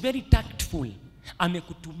devil is very tactful.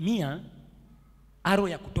 Amekutumia arrow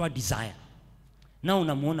ya kutoa desire. Na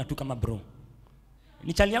unamuona tu kama bro.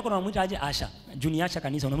 Ni chali yako unamuita aje Asha. Junior Asha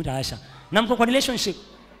kanisa unamuita Asha. Na mko kwa relationship.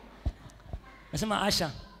 Nasema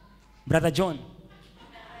Asha, Brother John.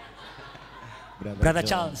 Brother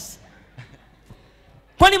Charles.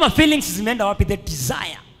 Kwani my feelings zimeenda wapi? The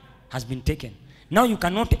desire has been taken. Now you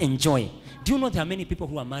cannot enjoy. Do you know there are many people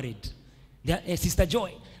who are married? Sister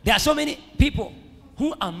Joy, there are so many people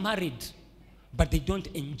who are married but they don't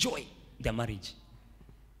enjoy their marriage.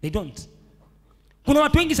 They don't. Kuna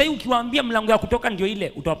watu wengi sasa ukiwaambia mlango ya kutoka ndio ile,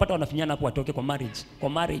 utawapata wanafinyana hapo watoke kwa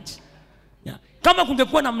marriage. Yeah. Kama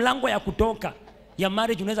kungekuwa na mlango ya kutoka ya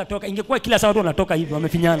marriage unaweza toka, ingekuwa kila saa watu wanatoka hivi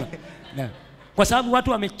wamefinyana. Yeah. Kwa sababu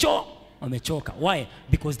watu wamechoka. Why?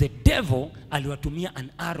 Because the devil aliwatumia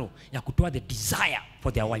an arrow ya kutoa the desire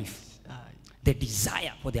for their wife. The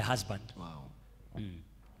desire for their husband. Wow.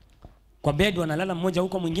 Kwa bed wanalala mmoja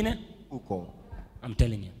huko mwingine huko. I'm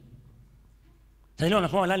telling you. Sasa leo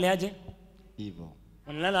wanafanya walale aje? Hivyo.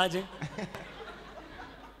 Wanalala aje?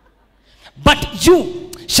 But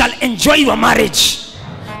you shall enjoy your marriage.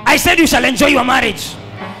 I said you shall enjoy your marriage.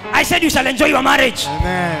 I said you shall enjoy your marriage.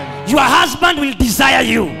 Amen. Your husband will desire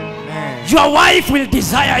you. Amen. Your wife will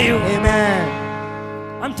desire you.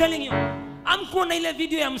 Amen. I'm telling you. Amkuona ile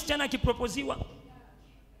video ya msichana akiproposiwa.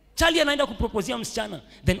 Charlie anaenda kuproposia msichana.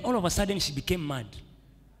 Then all of a sudden she became mad.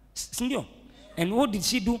 Sindio? And what did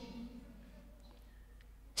she do?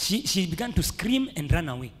 She began to scream and run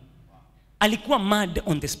away. Alikuwa mad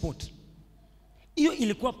on the spot. Hiyo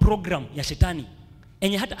ilikuwa program ya shetani.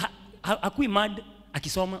 Enye hata hakui mad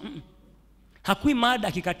akisoma. Hakui mad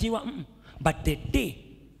akikatiwa. But the day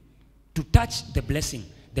to touch the blessing,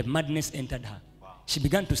 the madness entered her. Wow. She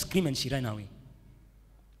began to scream and she ran away.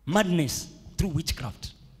 Madness through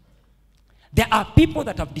witchcraft. There are people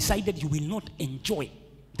that have decided you will not enjoy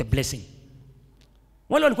the blessing.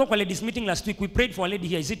 Wale walikuwa kwa ladies meeting last week, we prayed for a lady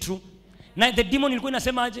here. Is it true? Now the demon ilikuwa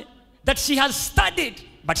inasema aje? That she has studied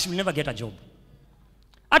but she will never get a job.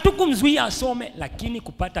 Hatukumzuia asome, lakini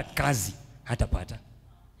kupata kazi hatapata.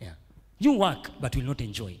 Yeah. You work but will not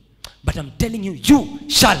enjoy. But I'm telling you, you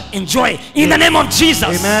shall enjoy in the name of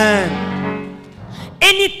Jesus. Amen.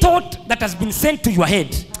 Any thought that has been sent to your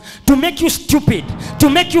head to make you stupid, to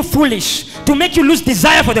make you foolish, to make you lose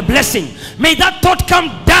desire for the blessing, may that thought come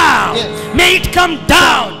down. Yes. May it come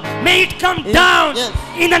down. May it come down. Yes.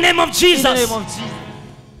 In the name of Jesus. In the name of Jesus.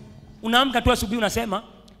 Unaamka tu asubuhi unasema,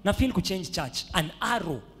 na feel ku change church. An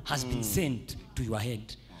arrow has been sent to your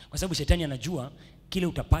head. Kwa sababu shetani anajua kile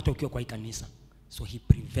utapata ukiwa kwa hii kanisa. So he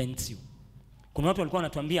prevents you. Kuna watu walikuwa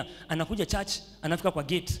wanatuambia anakuja church, anafika kwa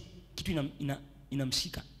gate, kitu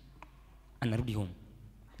inamshika. Anarudi home.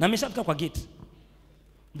 Na ameshafika kwa gate.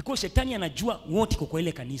 Because shetani anajua wote kwa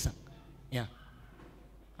ile kanisa. Yeah.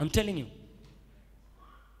 I'm telling you.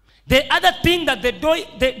 The other thing that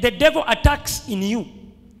the devil attacks in you.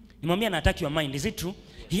 Nimwambia ana attack your mind. Is it true?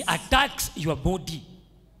 He attacks your body.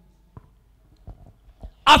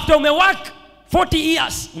 After umework 40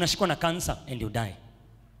 years, unashikwa na cancer and you die.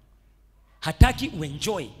 Hataki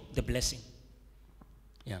uenjoy the blessing.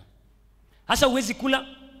 Yeah. Hasa huwezi kula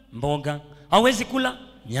mboga, hauwezi kula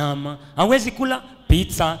nyama, hauwezi kula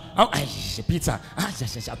pizza,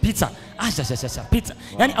 pizza.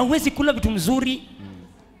 Yaani hauwezi kula vitu mzuri.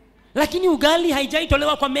 Lakini ugali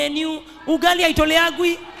haijaitolewa kwa menu, ugali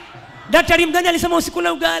haitoleagwi. Daktari mgani alisema usikule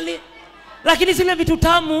ugali? Lakini zile vitu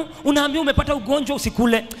tamu unaambia umepata ugonjwa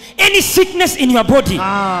usikule. Any sickness in your body,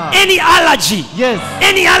 any allergy, yes,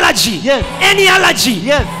 any allergy, yes, any allergy,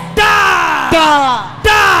 yes, die,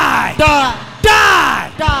 die, die,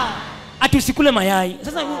 die, die. Ati usikule mayai.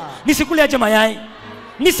 Sasa nisikule aje mayai?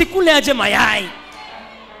 Nisikule aje mayai?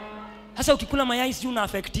 Sasa ukikula mayai sijui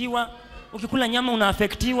unaafektiwa, ukikula nyama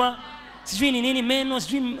unaafektiwa, sijui ni nini meno,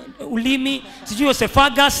 sijui ulimi, sijui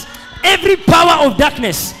esophagus. Every power of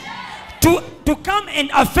darkness to come and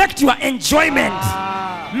affect your enjoyment.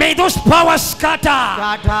 May those powers scatter.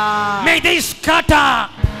 May they scatter.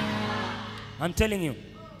 I'm telling you.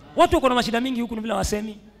 Watu wako na mashida mingi huku ni bila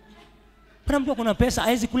wasemi. Pana mtu kuna pesa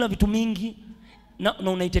haizi kula vitu mingi na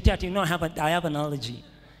unaitetea ati no, I have an allergy.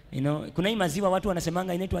 You know, kuna hii maziwa watu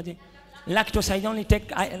wanasemanga inaitwa aje? Lactose, I only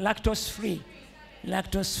take lactose free.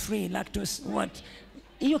 Lactose free, lactose what?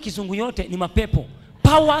 Hiyo kizungu yote ni mapepo.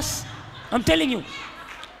 Powers, I'm telling you.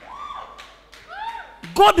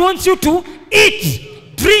 God wants you to eat,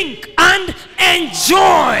 drink, and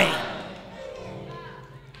enjoy.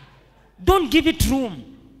 Don't give it room.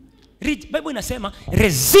 Read, Bible inasema,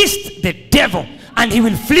 resist the devil and he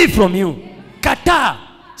will flee from you. Kataa.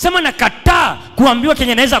 Sema na kataa kuambiwa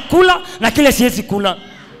kenye naweza kula na kile siwezi kula.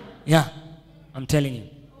 Yeah, I'm telling you.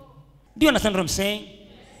 Do you understand what I'm saying?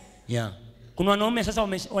 Yeah. Kuna wanaume sasa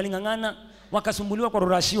walingangana, wakasumbuliwa kwa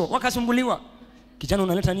rorashio, wakasumbuliwa. Kijana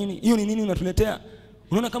unaleta nini? Hiyo ni nini unatuletea?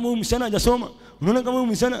 Unaona kama huyu msichana hajasoma? Unaona kama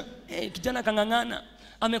huyu msichana kijana kangangana,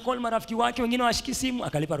 amecall marafiki wake, wengine washiki simu,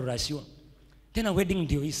 akalipa rorashio. Tena wedding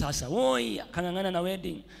ndio hii sasa. Oi, kangangana na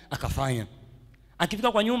wedding, akafanya.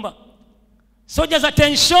 Akifika kwa nyumba, soldiers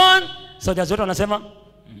attention. Soldiers wote wanasema,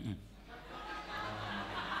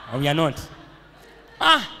 oh, we are not.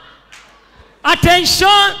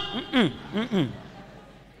 Attention.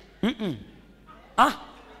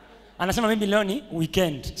 Anasema mimi leo ni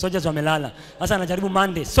weekend. Soldiers wamelala. Sasa anajaribu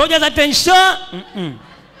Monday. Soldiers attention.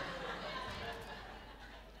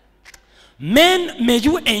 Men, may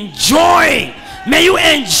you enjoy. May you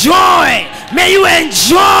enjoy. May you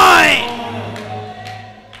enjoy.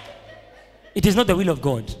 It is not the will of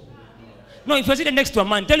God. No, if you sit next to a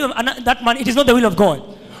man, tell you that man, it is not the will of God.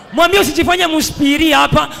 Mwambie usijifanye mspiri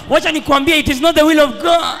hapa. Wacha nikwambie, it is not the will of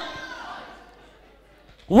God.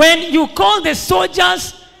 When you call the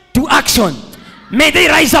soldiers to action, may they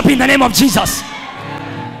rise up in the name of Jesus.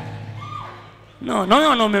 No,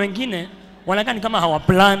 wanaume wengine wanakaa ni kama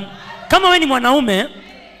hawaplan. Kama wewe ni mwanaume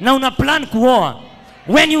na una plan kuoa,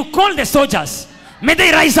 when you call the soldiers, may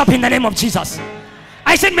they rise up in the name of Jesus.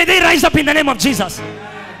 I said may they rise up in the name of Jesus.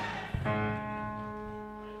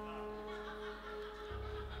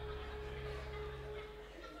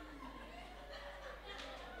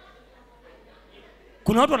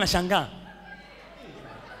 Kuna watu wanashangaa.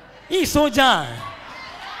 Hii soja.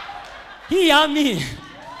 Hii army.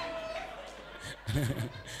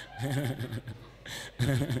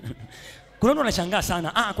 Kuna watu wanashangaa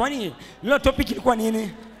sana. Kwani leo topic ilikuwa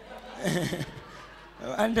nini?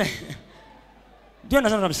 And do you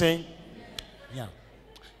understand what I'm saying? Yeah.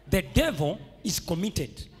 The devil is committed.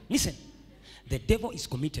 Listen. The devil is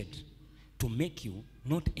committed to make you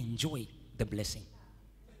not enjoy the blessing.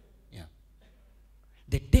 Yeah.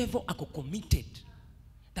 The devil ako committed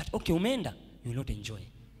that okay, umeenda, you will not enjoy.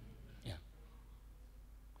 Yeah.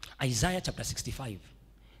 Isaiah chapter 65,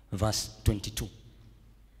 verse 22.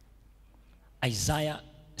 Isaiah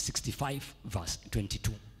 65, verse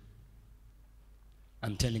 22.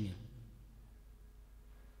 I'm telling you.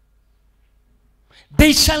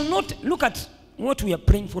 They shall not, look at what we are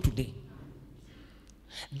praying for today.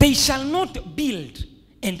 They shall not build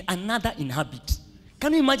and another inhabit.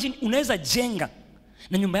 Can you imagine, unaweza jenga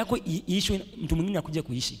na nyumba yako iishwe mtu mwingine akuje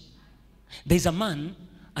kuishi? There is a man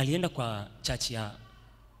alienda kwa church ya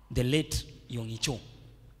the late Yongicho.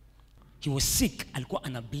 He was sick, alikuwa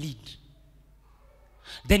ana bleed.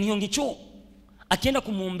 Then Yongicho akienda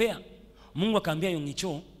kumuombea, Mungu akaambia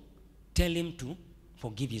Yongicho, tell him to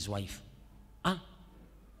forgive his wife.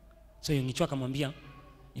 So Yongicho akamwambia,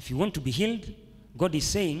 if you want to be healed, God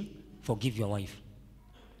is saying forgive your wife.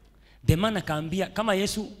 The man akaambia, kama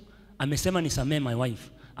Yesu amesema nisamee my wife,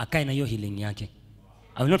 akae na hiyo healing yake.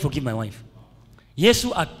 I will not forgive my wife.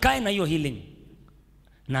 Yesu akae na hiyo healing.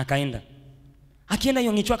 Na akaenda. Akienda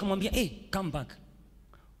Yongicho akamwambia, hey, come back.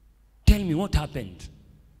 Tell me what happened.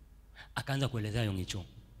 Akaanza kuelezea Yongicho.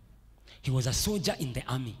 He was a soldier in the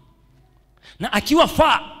army. Na akiwa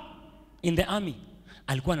far in the army,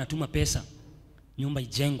 alikuwa anatuma pesa nyumba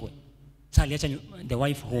ijengwe. Sasa aliacha the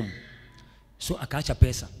wife home. So akaacha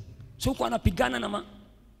pesa. So kwa anapigana na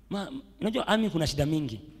unajua army kuna shida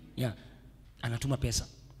mingi. Yeah. Anatuma pesa.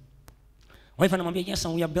 Wife anamwambia, yes,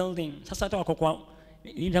 we are building. Sasa hata wako kwa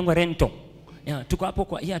ndio rento. Yeah, tuko hapo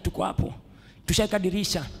kwa tuko hapo.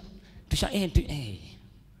 Tushakadirisha.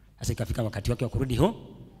 Sasa ikafika wakati wake wa kurudi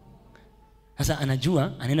Sasa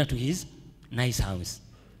anajua anaenda to his nice house.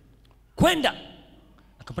 Kwenda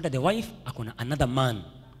akapata the wife akona another man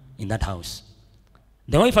in that house.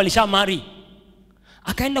 The wife alisha marry.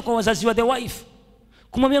 Akaenda kwa wazazi wa the wife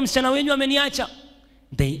kumwambia, msichana wenu ameniacha.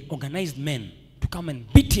 They organized men to come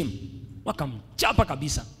and beat him. Wakamchapa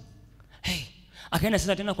kabisa. Hey, akaenda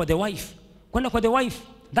sasa tena kwa the wife. Kwenda kwa the wife,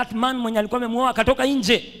 that man mwenye alikuwa amemuoa akatoka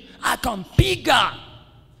nje, akampiga.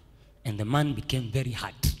 And the man became very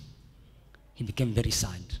hurt. He became very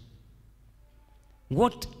sad.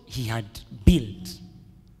 What he had built,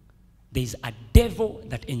 there is a devil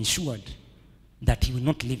that ensured that he will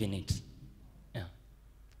not live in it. Yeah.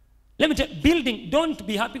 Let me tell you, building, don't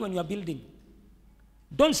be happy when you are building.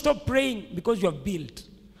 Don't stop praying because you have built.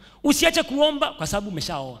 Usiache kuomba kwa sababu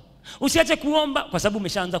umeshaoa. Usiache kuomba kwa sababu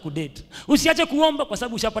umeshaanza kudate. Usiache kuomba kwa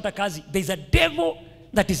sababu ushapata kazi. There is a devil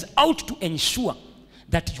that is out to ensure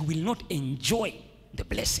that you will not enjoy the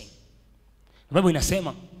blessing. The Bible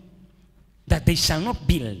inasema that they shall not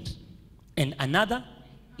build and another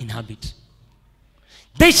inhabit.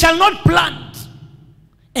 They shall not plant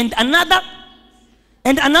and another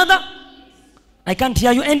I can't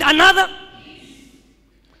hear you, and another.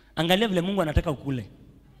 Angalia vile Mungu anataka ukule.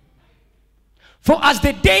 For as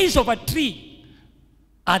the days of a tree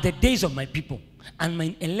are the days of my people, and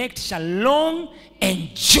my elect shall long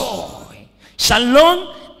enjoy. Shall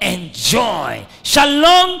long enjoy. Shall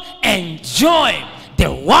long enjoy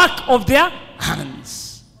the work of their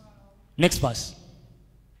hands. Next verse.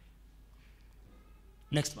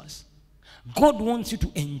 Next verse. God wants you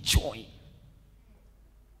to enjoy.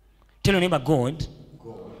 Tell your neighbor, God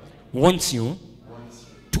wants you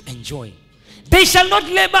to enjoy. They shall not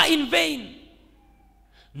labor in vain,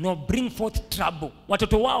 nor bring forth trouble.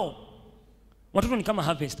 Watoto ni kama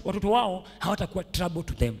harvest. Watoto wao hawatakuwa trouble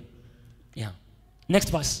to them. Yeah. Next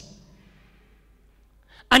verse.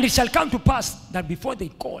 And it shall come to pass that before they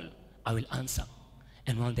call, I will answer.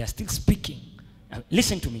 And while they are still speaking,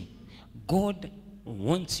 listen to me. God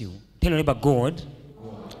wants you. Tell your neighbor, God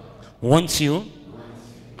wants you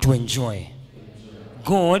to enjoy.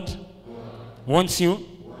 God wants you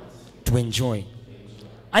to enjoy.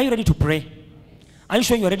 Are you ready to pray? Are you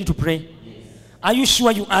sure you are ready to pray? Yes. Are you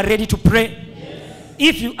sure you are ready to pray? Yes.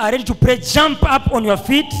 If you are ready to pray, jump up on your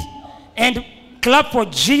feet and clap for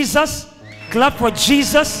Jesus. Clap for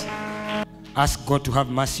Jesus. Ask God to have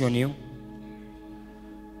mercy on you.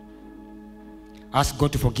 Ask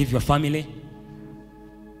God to forgive your family.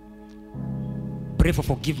 Pray for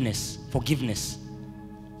forgiveness. Forgiveness.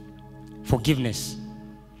 Forgiveness.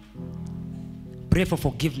 Pray for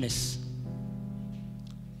forgiveness.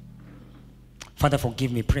 Father,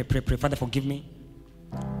 forgive me. Pray. Father, forgive me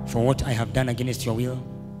for what I have done against your will.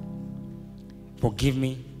 Forgive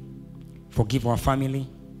me. Forgive our family.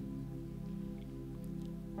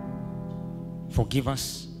 Forgive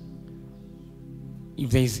us. If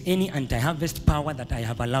there is any anti-harvest power that I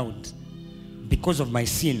have allowed because of my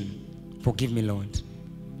sin, forgive me, Lord.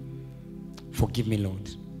 Forgive me, Lord.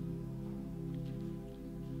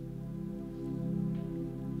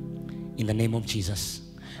 In the name of Jesus.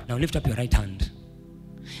 Now lift up your right hand.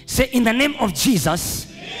 Say, in the name of Jesus,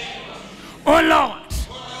 Oh Lord,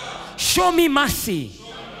 show me mercy.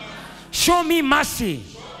 Show me mercy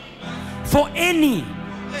for any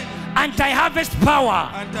anti-harvest power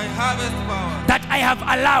that I have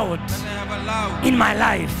allowed in my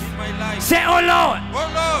life. Say, oh Lord,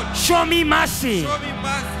 show me mercy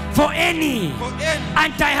for any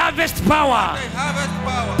anti-harvest power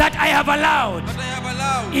that I have allowed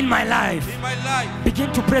in my life.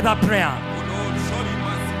 Begin to pray that prayer.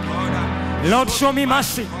 Lord, show me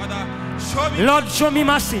mercy. Lord, show me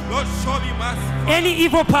mercy. Any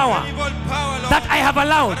evil power that I have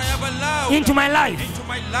allowed into my life,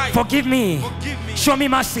 forgive me. Show me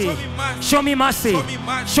mercy. Show me mercy.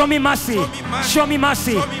 Show me mercy. Show me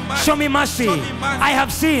mercy. Show me mercy. I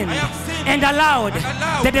have sinned and allowed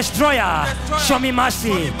the destroyer. Show me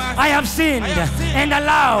mercy. I have sinned and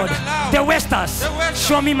allowed the wasters.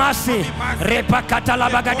 Show me mercy. Repakata la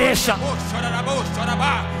bagadesha.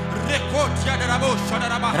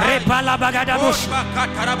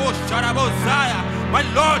 My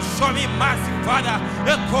Lord, show me mercy, Father.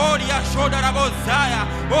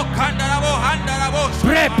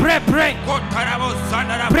 Pray, pray, pray.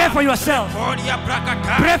 Pray for yourself.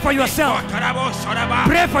 Pray for yourself.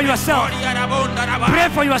 Pray for yourself. Pray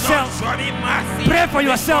for yourself. Pray for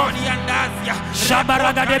yourself.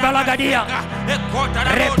 Shabaragade balagadia.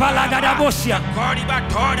 Repalagadabosia.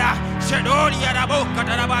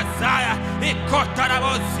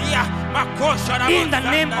 In the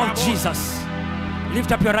name of Jesus.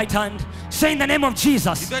 Lift up your right hand. Say in the name of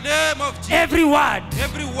Jesus. In the name of Jesus. Every word,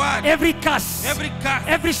 every curse, curse,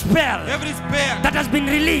 every spell that has been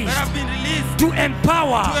released, to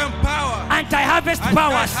empower anti-harvest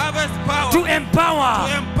powers, to empower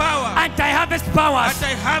anti-harvest powers,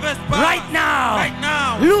 right now,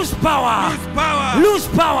 lose power, lose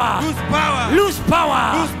power, lose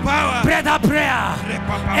power. Pray that prayer.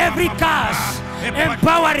 Every curse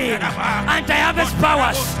empowering anti-harvest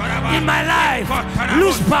powers in my life,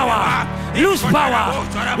 lose power, lose power,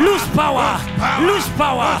 lose power, lose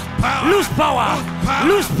power, lose power,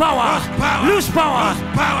 lose power, lose power,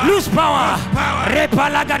 lose power.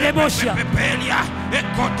 Repalaga de bosia.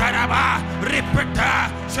 Ekotaraba, repeta,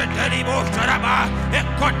 sederibo saraba,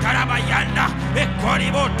 ekotaraba yanda,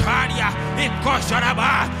 ekoribo taria,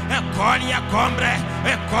 ekosaraba, ekoria combre,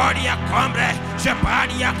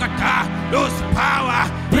 sheparia kata, lose power.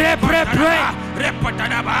 Pray, pray, pray.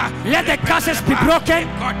 Let the curses be broken.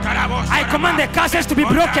 I command the curses to be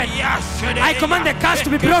broken. I command the curse to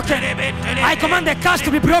be broken. I command the curse to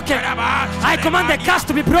be broken. I command the curse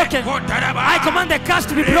to be broken. I command the curse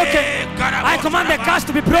to be broken. I command the curse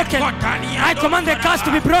to be broken. I command the curse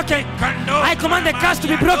to be broken. I command the curse to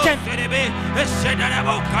be broken.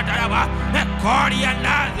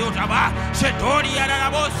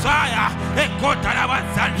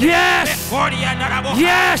 Yes.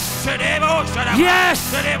 Yes.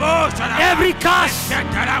 Yes. Every curse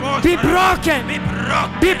be broken.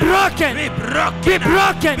 Be broken. Be broken.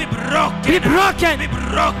 Be broken.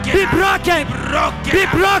 Be broken. Be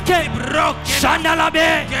broken. Shandalabe.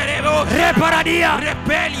 Reparadia.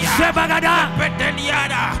 Sebagada.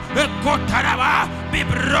 Be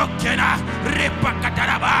broken.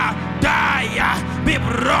 Repakataraba. Die. Be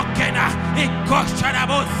broken.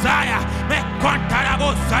 Ikosharabosaya.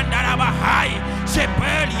 Mekontarabosandaraba high. In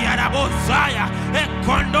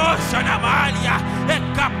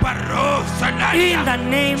the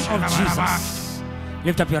name of Jesus.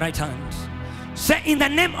 Lift up your right hand. Say in the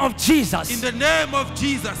name of Jesus. In the name of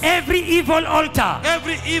Jesus. Every evil altar.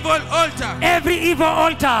 Every evil altar. Every evil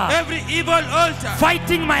altar. Every evil altar.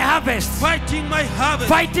 Fighting my harvest. Fighting my harvest.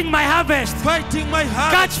 Fighting my harvest. Fighting my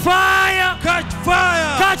harvest. Catch fire. Catch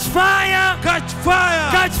fire. Catch fire. Catch fire.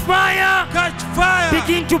 Catch fire. Catch fire.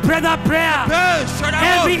 Begin to pray that prayer.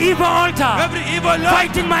 Every evil altar. Every evil altar.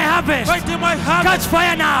 Fighting my harvest. Fighting my harvest. Catch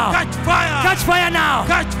fire now. Catch fire. Catch fire now.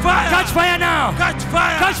 Catch fire. Catch fire now. Catch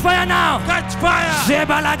fire. Catch fire now. Catch fire.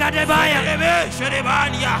 Zebalagadebaya.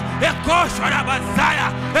 Sherebania. Eko Sharabazaya.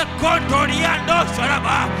 Eko Toriando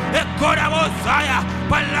Sharaba. Eko Rabosaya.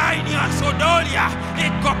 Palainia Sodolia.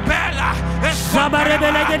 Eko Pela.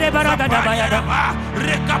 Sabarebelegede baragadabaya.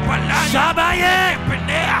 Rekapalaya. Shabaye.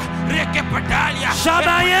 Penea. Rekepatalia.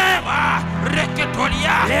 Shabaye.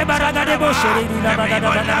 Reketolia. Lebaragadebo sheredi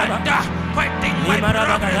labagadabada. Fighting my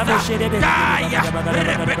progress. Daya.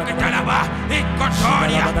 Repeketalaba.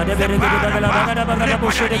 Ikotoria.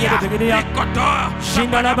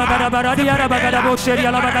 Shindala bagada baradia bagada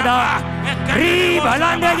boseria la bagada.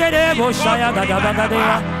 Ribalande gede boshaya gada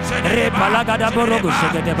bagadea. Repalagada borogu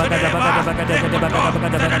shegede bagada bagada bagada bagada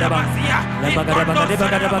bagada bagada bagada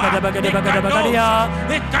bagada bagada bagada bagada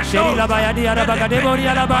Sherila bayadia da bagade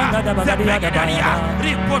boria da bagada bagadia da baya.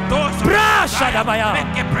 Brasha da baya.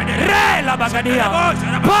 Re la bagadia.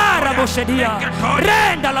 Para boshedia.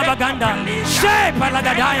 Renda la baganda. Shepa la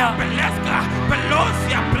gadaya.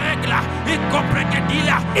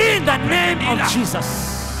 In the name of Jesus.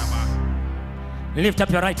 Lift up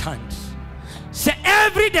your right hand. Say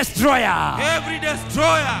every destroyer,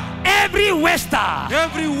 every waster,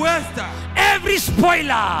 every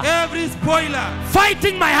spoiler,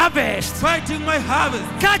 fighting my harvest,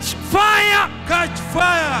 catch fire, catch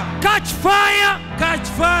fire, catch fire, catch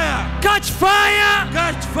fire, catch fire,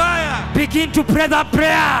 catch fire. Begin to pray that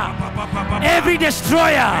prayer. Every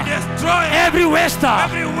destroyer, every waster,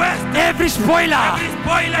 every spoiler,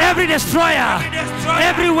 every destroyer,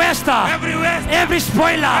 every waster, every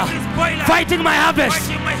spoiler, fighting my harvest,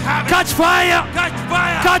 catch fire, catch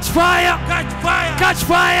fire, catch fire, catch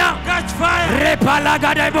fire.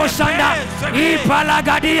 Repalagada boshanda,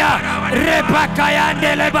 ipalagadia,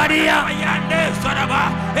 repakayande lebadia.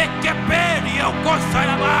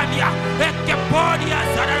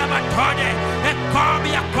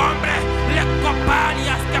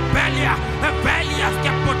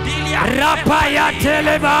 Rapaya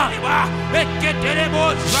teleba,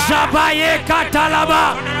 Shabaye katalaba,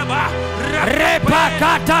 Repa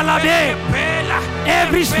katalabe.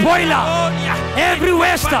 Every spoiler, every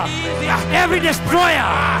waster, every destroyer,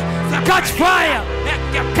 catch fire,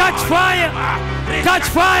 catch fire, catch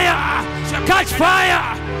fire, catch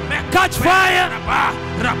fire, catch fire.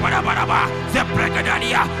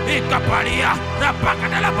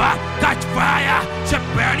 Catch fire.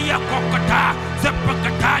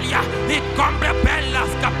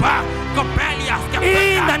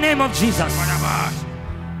 In the name of Jesus.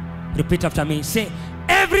 Repeat after me. Say,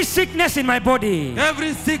 every sickness in my body,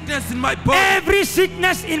 every sickness in my body, every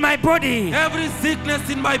sickness in my body, every sickness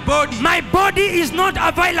in my body, my body is not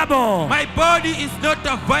available. My body is not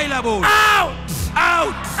available. Out!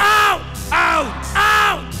 Out! Out! Out!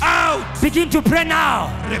 Out! Out! Begin to pray now.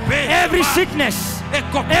 Every sickness,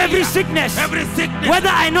 every sickness, whether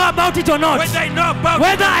I know about it or not, whether I know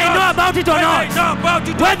about it or not,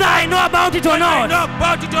 whether I know about it or not,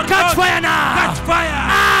 catch fire now. Catch fire.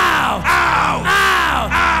 Out! Out!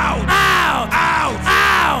 Out! Out! Out! Out!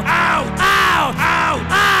 Out! Out! Out! Out!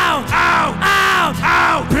 Out! Out! Out!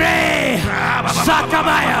 Out! Pray!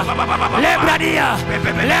 Sakabaya! Lebradia!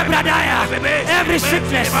 Lebradaya! Every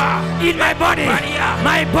sickness in my body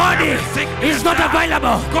is not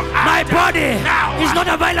available. My body is not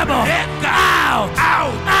available. Out!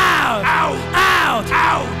 Out! Out! Out!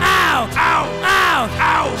 Out! Out! Out!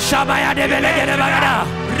 Out! Shabaya de Belegede Bagada.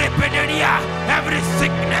 Every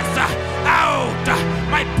sickness out.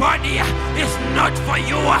 My body is not for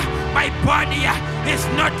you. My body is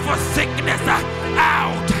not for sickness.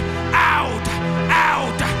 Out. Out.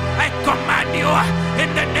 Out. I command you in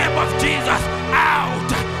the name of Jesus.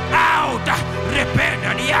 Out. Out.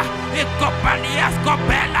 Repentia. Icopalia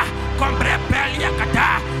scopella. Comprepelia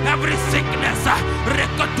kata. Every sickness.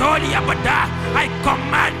 Ricotolia bada. I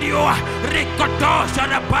command you. Ricotosha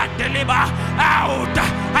rapateliba. Out.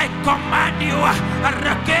 I command you.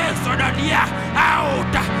 Rakesodalia.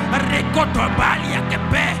 Out. Ricotobalia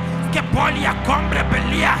kepe. Skepolia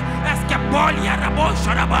comprepelia. Skepolia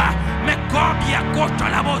rabosharaba. Mecobia coto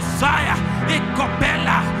la bosaya.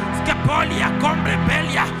 Icopella. Skepolia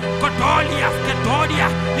comprepelia. Cotolia sketoria.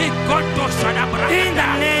 Icotoshadabra. In the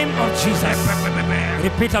name of Jesus.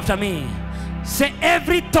 Repeat after me. Say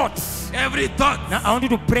every thought. Every thought. Now I want you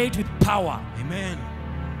to pray it with power. Amen.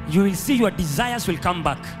 You will see your desires will come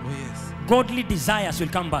back. Oh yes. Godly desires will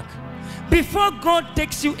come back. Before God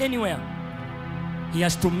takes you anywhere, He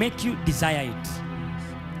has to make you desire it.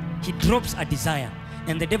 He drops a desire,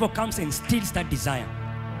 and the devil comes and steals that desire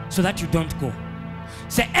so that you don't go.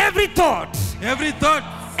 Say every thought, every thought,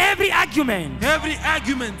 every argument, every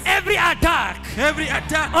argument, every attack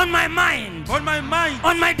on my mind, on my mind,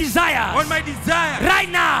 on my desires, right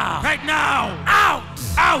now, out,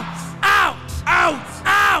 out, out, out,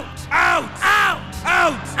 out, out, out,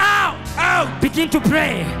 out, out, out. Begin to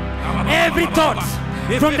pray. Every thought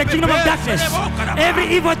from the kingdom of darkness, every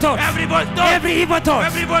evil thought, every evil thought,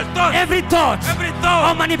 every thought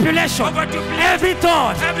of manipulation, every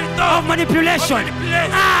thought of manipulation,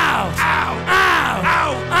 out, out, out,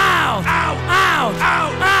 out, out, out,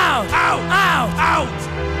 out, out, out, out.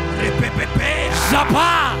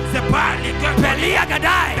 Zapa. Zepali Pelia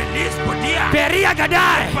Gadai. Belis Podia Peria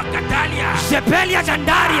Gadai. Pacatalia Zepelia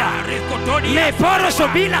Zandaria. Ricotodia Meporo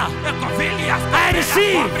Sobila. Ecovilia I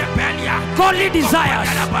receive godly desires.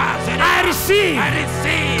 I receive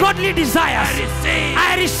godly desires.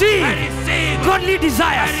 I receive godly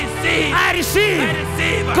desires. I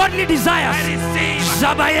receive godly desires.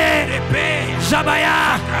 Zabaye.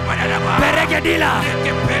 Zabaya. Peregadila.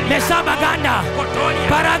 Mesabaganda.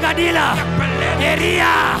 Paragadila.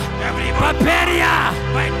 Eria. Paperia.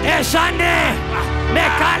 Esande.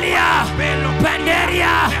 Mekalia.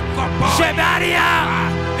 Panderia. Shebaria.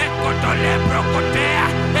 Ecotole Procotea,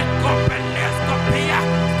 Ecopeles Copia,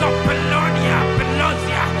 Copelonia,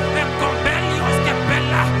 Pelosia, Ecobelios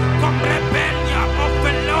Capella, Comrebelia,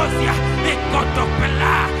 Opelosia,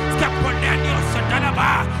 Ecotopela, Scaponenio Satanaba,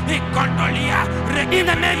 Econolia. In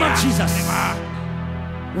the name of Jesus,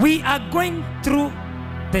 we are going through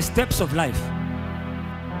the steps of life,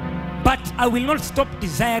 but I will not stop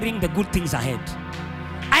desiring the good things ahead.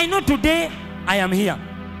 I know today I am here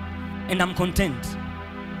and I'm content,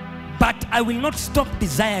 but I will not stop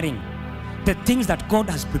desiring the things that God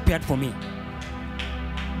has prepared for me.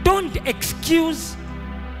 Don't excuse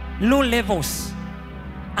low levels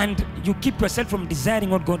and you keep yourself from desiring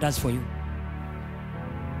what God has for you.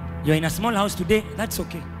 You're in a small house today, that's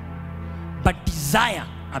okay. But desire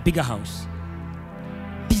a bigger house.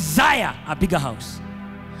 Desire a bigger house.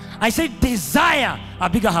 I said desire a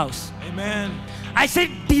bigger house. Amen. I said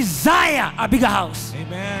desire a bigger house.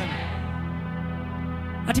 Amen.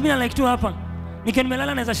 Ati mimi like tu hapa. Nikiwa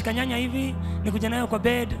nimelala naweza shika nyanya hivi, nikuja nayo kwa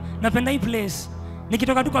bed. Napenda hii place.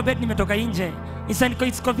 Nikitoka tu kwa bed nimetoka nje.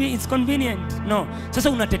 It's convenient. No. Sasa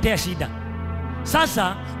unatetea shida.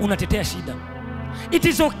 Sasa unatetea shida. It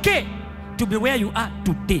is okay to be where you are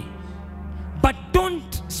today. But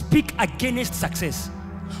don't speak against success.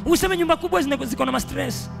 Useme nyumba kubwa ziko na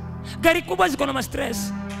stress. Gari kubwa ziko na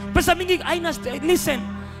stress. Pesa mingi haina stress. Listen,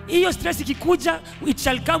 hiyo stress ikikuja, it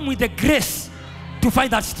shall come with the grace to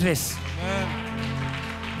fight that stress.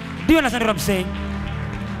 Do you understand what I'm saying?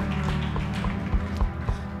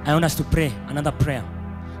 I want us to pray another prayer.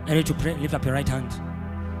 I need to pray. Lift up your right hand.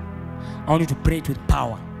 I want you to pray it with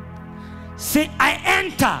power. Say, I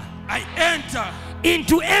enter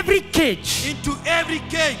into every cage, Into every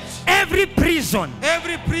cage, every prison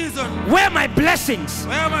where my blessings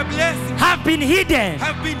have been hidden.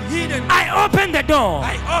 I open the door.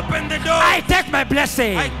 I open the door. I take my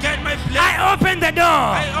blessing. I get my blessing. I open the door.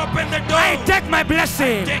 I open the door. I take my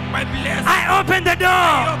blessing. Take my blessing. I open the door.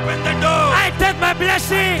 I open the door. I take my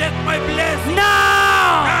blessing. Take my blessing.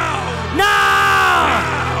 Now.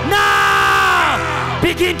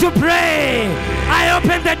 Begin to pray. I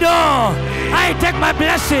open the door. I take my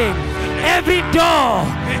blessing. Every door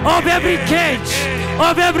of every cage,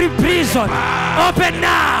 of every prison, open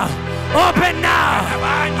now. Open now.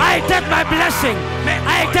 I take my blessing.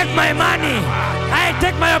 I take my money. I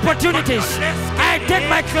take my opportunities. I take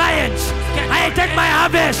my clients. I take my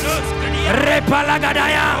harvest.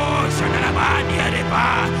 Repalagadaya.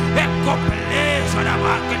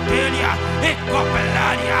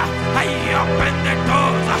 I open the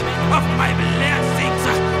doors of my blessings.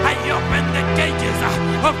 I open the cages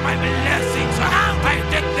of my blessings. I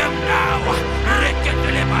take them now.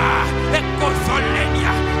 Reketeleba,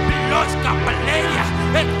 Ecosolenia, Biloska Paleria,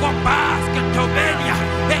 Ecobas, Ketovenia,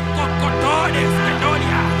 Ecocotones,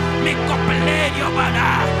 Ketolia, Micopalerio Bada.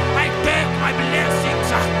 I take my blessings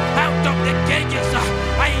out of the cages.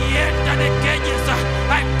 I enter the cages.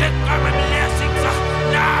 I take my blessings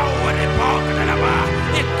now.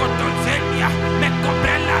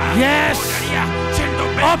 Yes.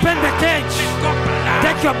 Open the cage.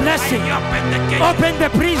 Take your blessing. Open the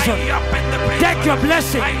prison. Take your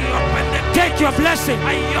blessing. Take your blessing.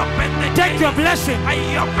 Take your blessing.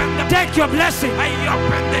 Take your blessing.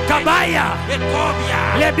 Kabaya.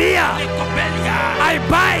 Lebia. I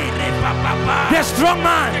bind the strong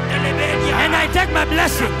man and I take my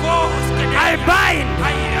blessing. I bind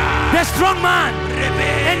the strong man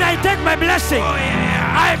and I take my blessing.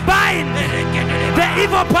 I bind the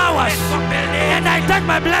evil powers and I take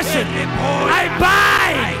my blessing. I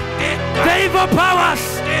bind the evil powers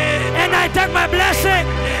and I take my blessing.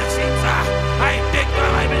 I take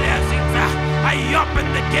my blessings. I open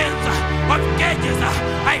the gates of cages.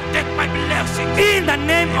 I take my blessings. In the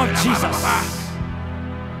name of Jesus.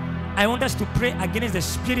 I want us to pray against the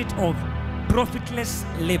spirit of profitless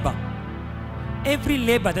labor. Every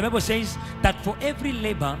labor, the Bible says that for every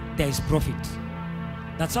labor there is profit.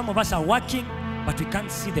 That some of us are working but we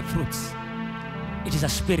can't see the fruits. It is a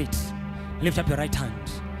spirit. Lift up your right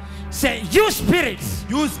hand. Say, you spirits.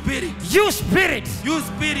 You spirits. You spirits. You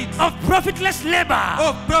spirits. Of profitless labor.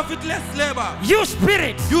 Of profitless labor. You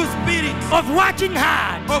spirits. You spirits. Of working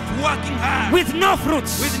hard. Of working hard. With no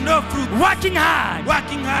fruits. With no fruit. Working hard.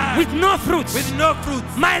 Working hard. With no fruits. With no fruits.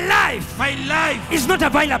 My life. My life Is not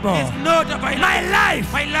available. is not available. My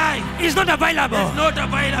life. My life Is not available. is not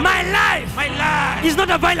available. My life. My life Is not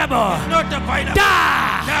available. is not available.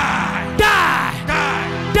 Die. Die. Die.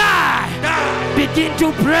 Die. Die. Die. Begin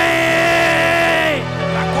to pray.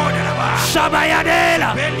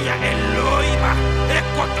 Shabayadela. Belia Eloima.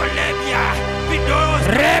 Ekotolebia. Vidos.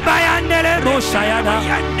 Rebayandele Moshayada.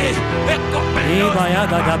 Yande.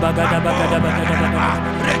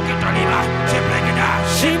 Rekitoliba. Shebregeda.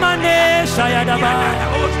 Shimane Shayadaba.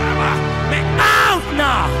 Out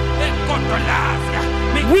now.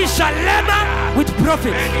 We shall labor with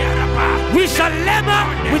profits. We shall labor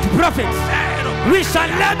with profits. We shall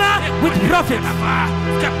labor with profits.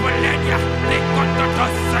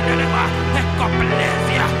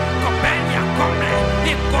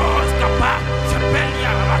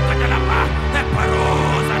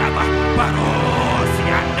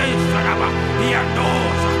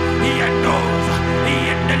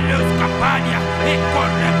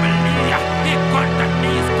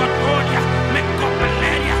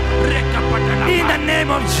 In the name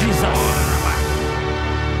of Jesus.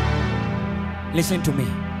 Listen to me.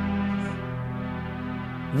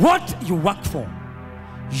 What you work for,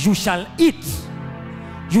 you shall eat,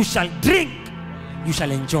 you shall drink, you shall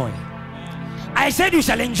enjoy. I said you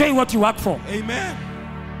shall enjoy what you work for. Amen.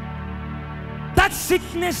 That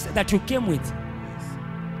sickness that you came with,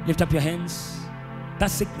 lift up your hands. That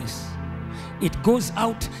sickness, it goes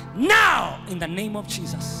out now in the name of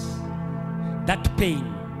Jesus. That pain,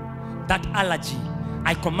 that allergy,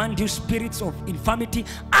 I command you, spirits of infirmity,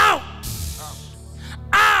 out!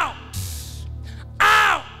 Out!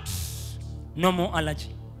 Out! No more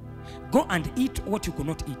allergy. Go and eat what you could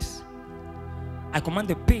not eat. I command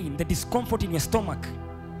the pain, the discomfort in your stomach,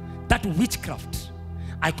 that witchcraft,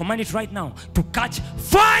 I command it right now to catch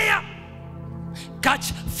fire!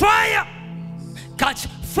 Catch fire! Catch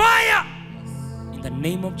fire! In the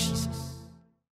name of Jesus.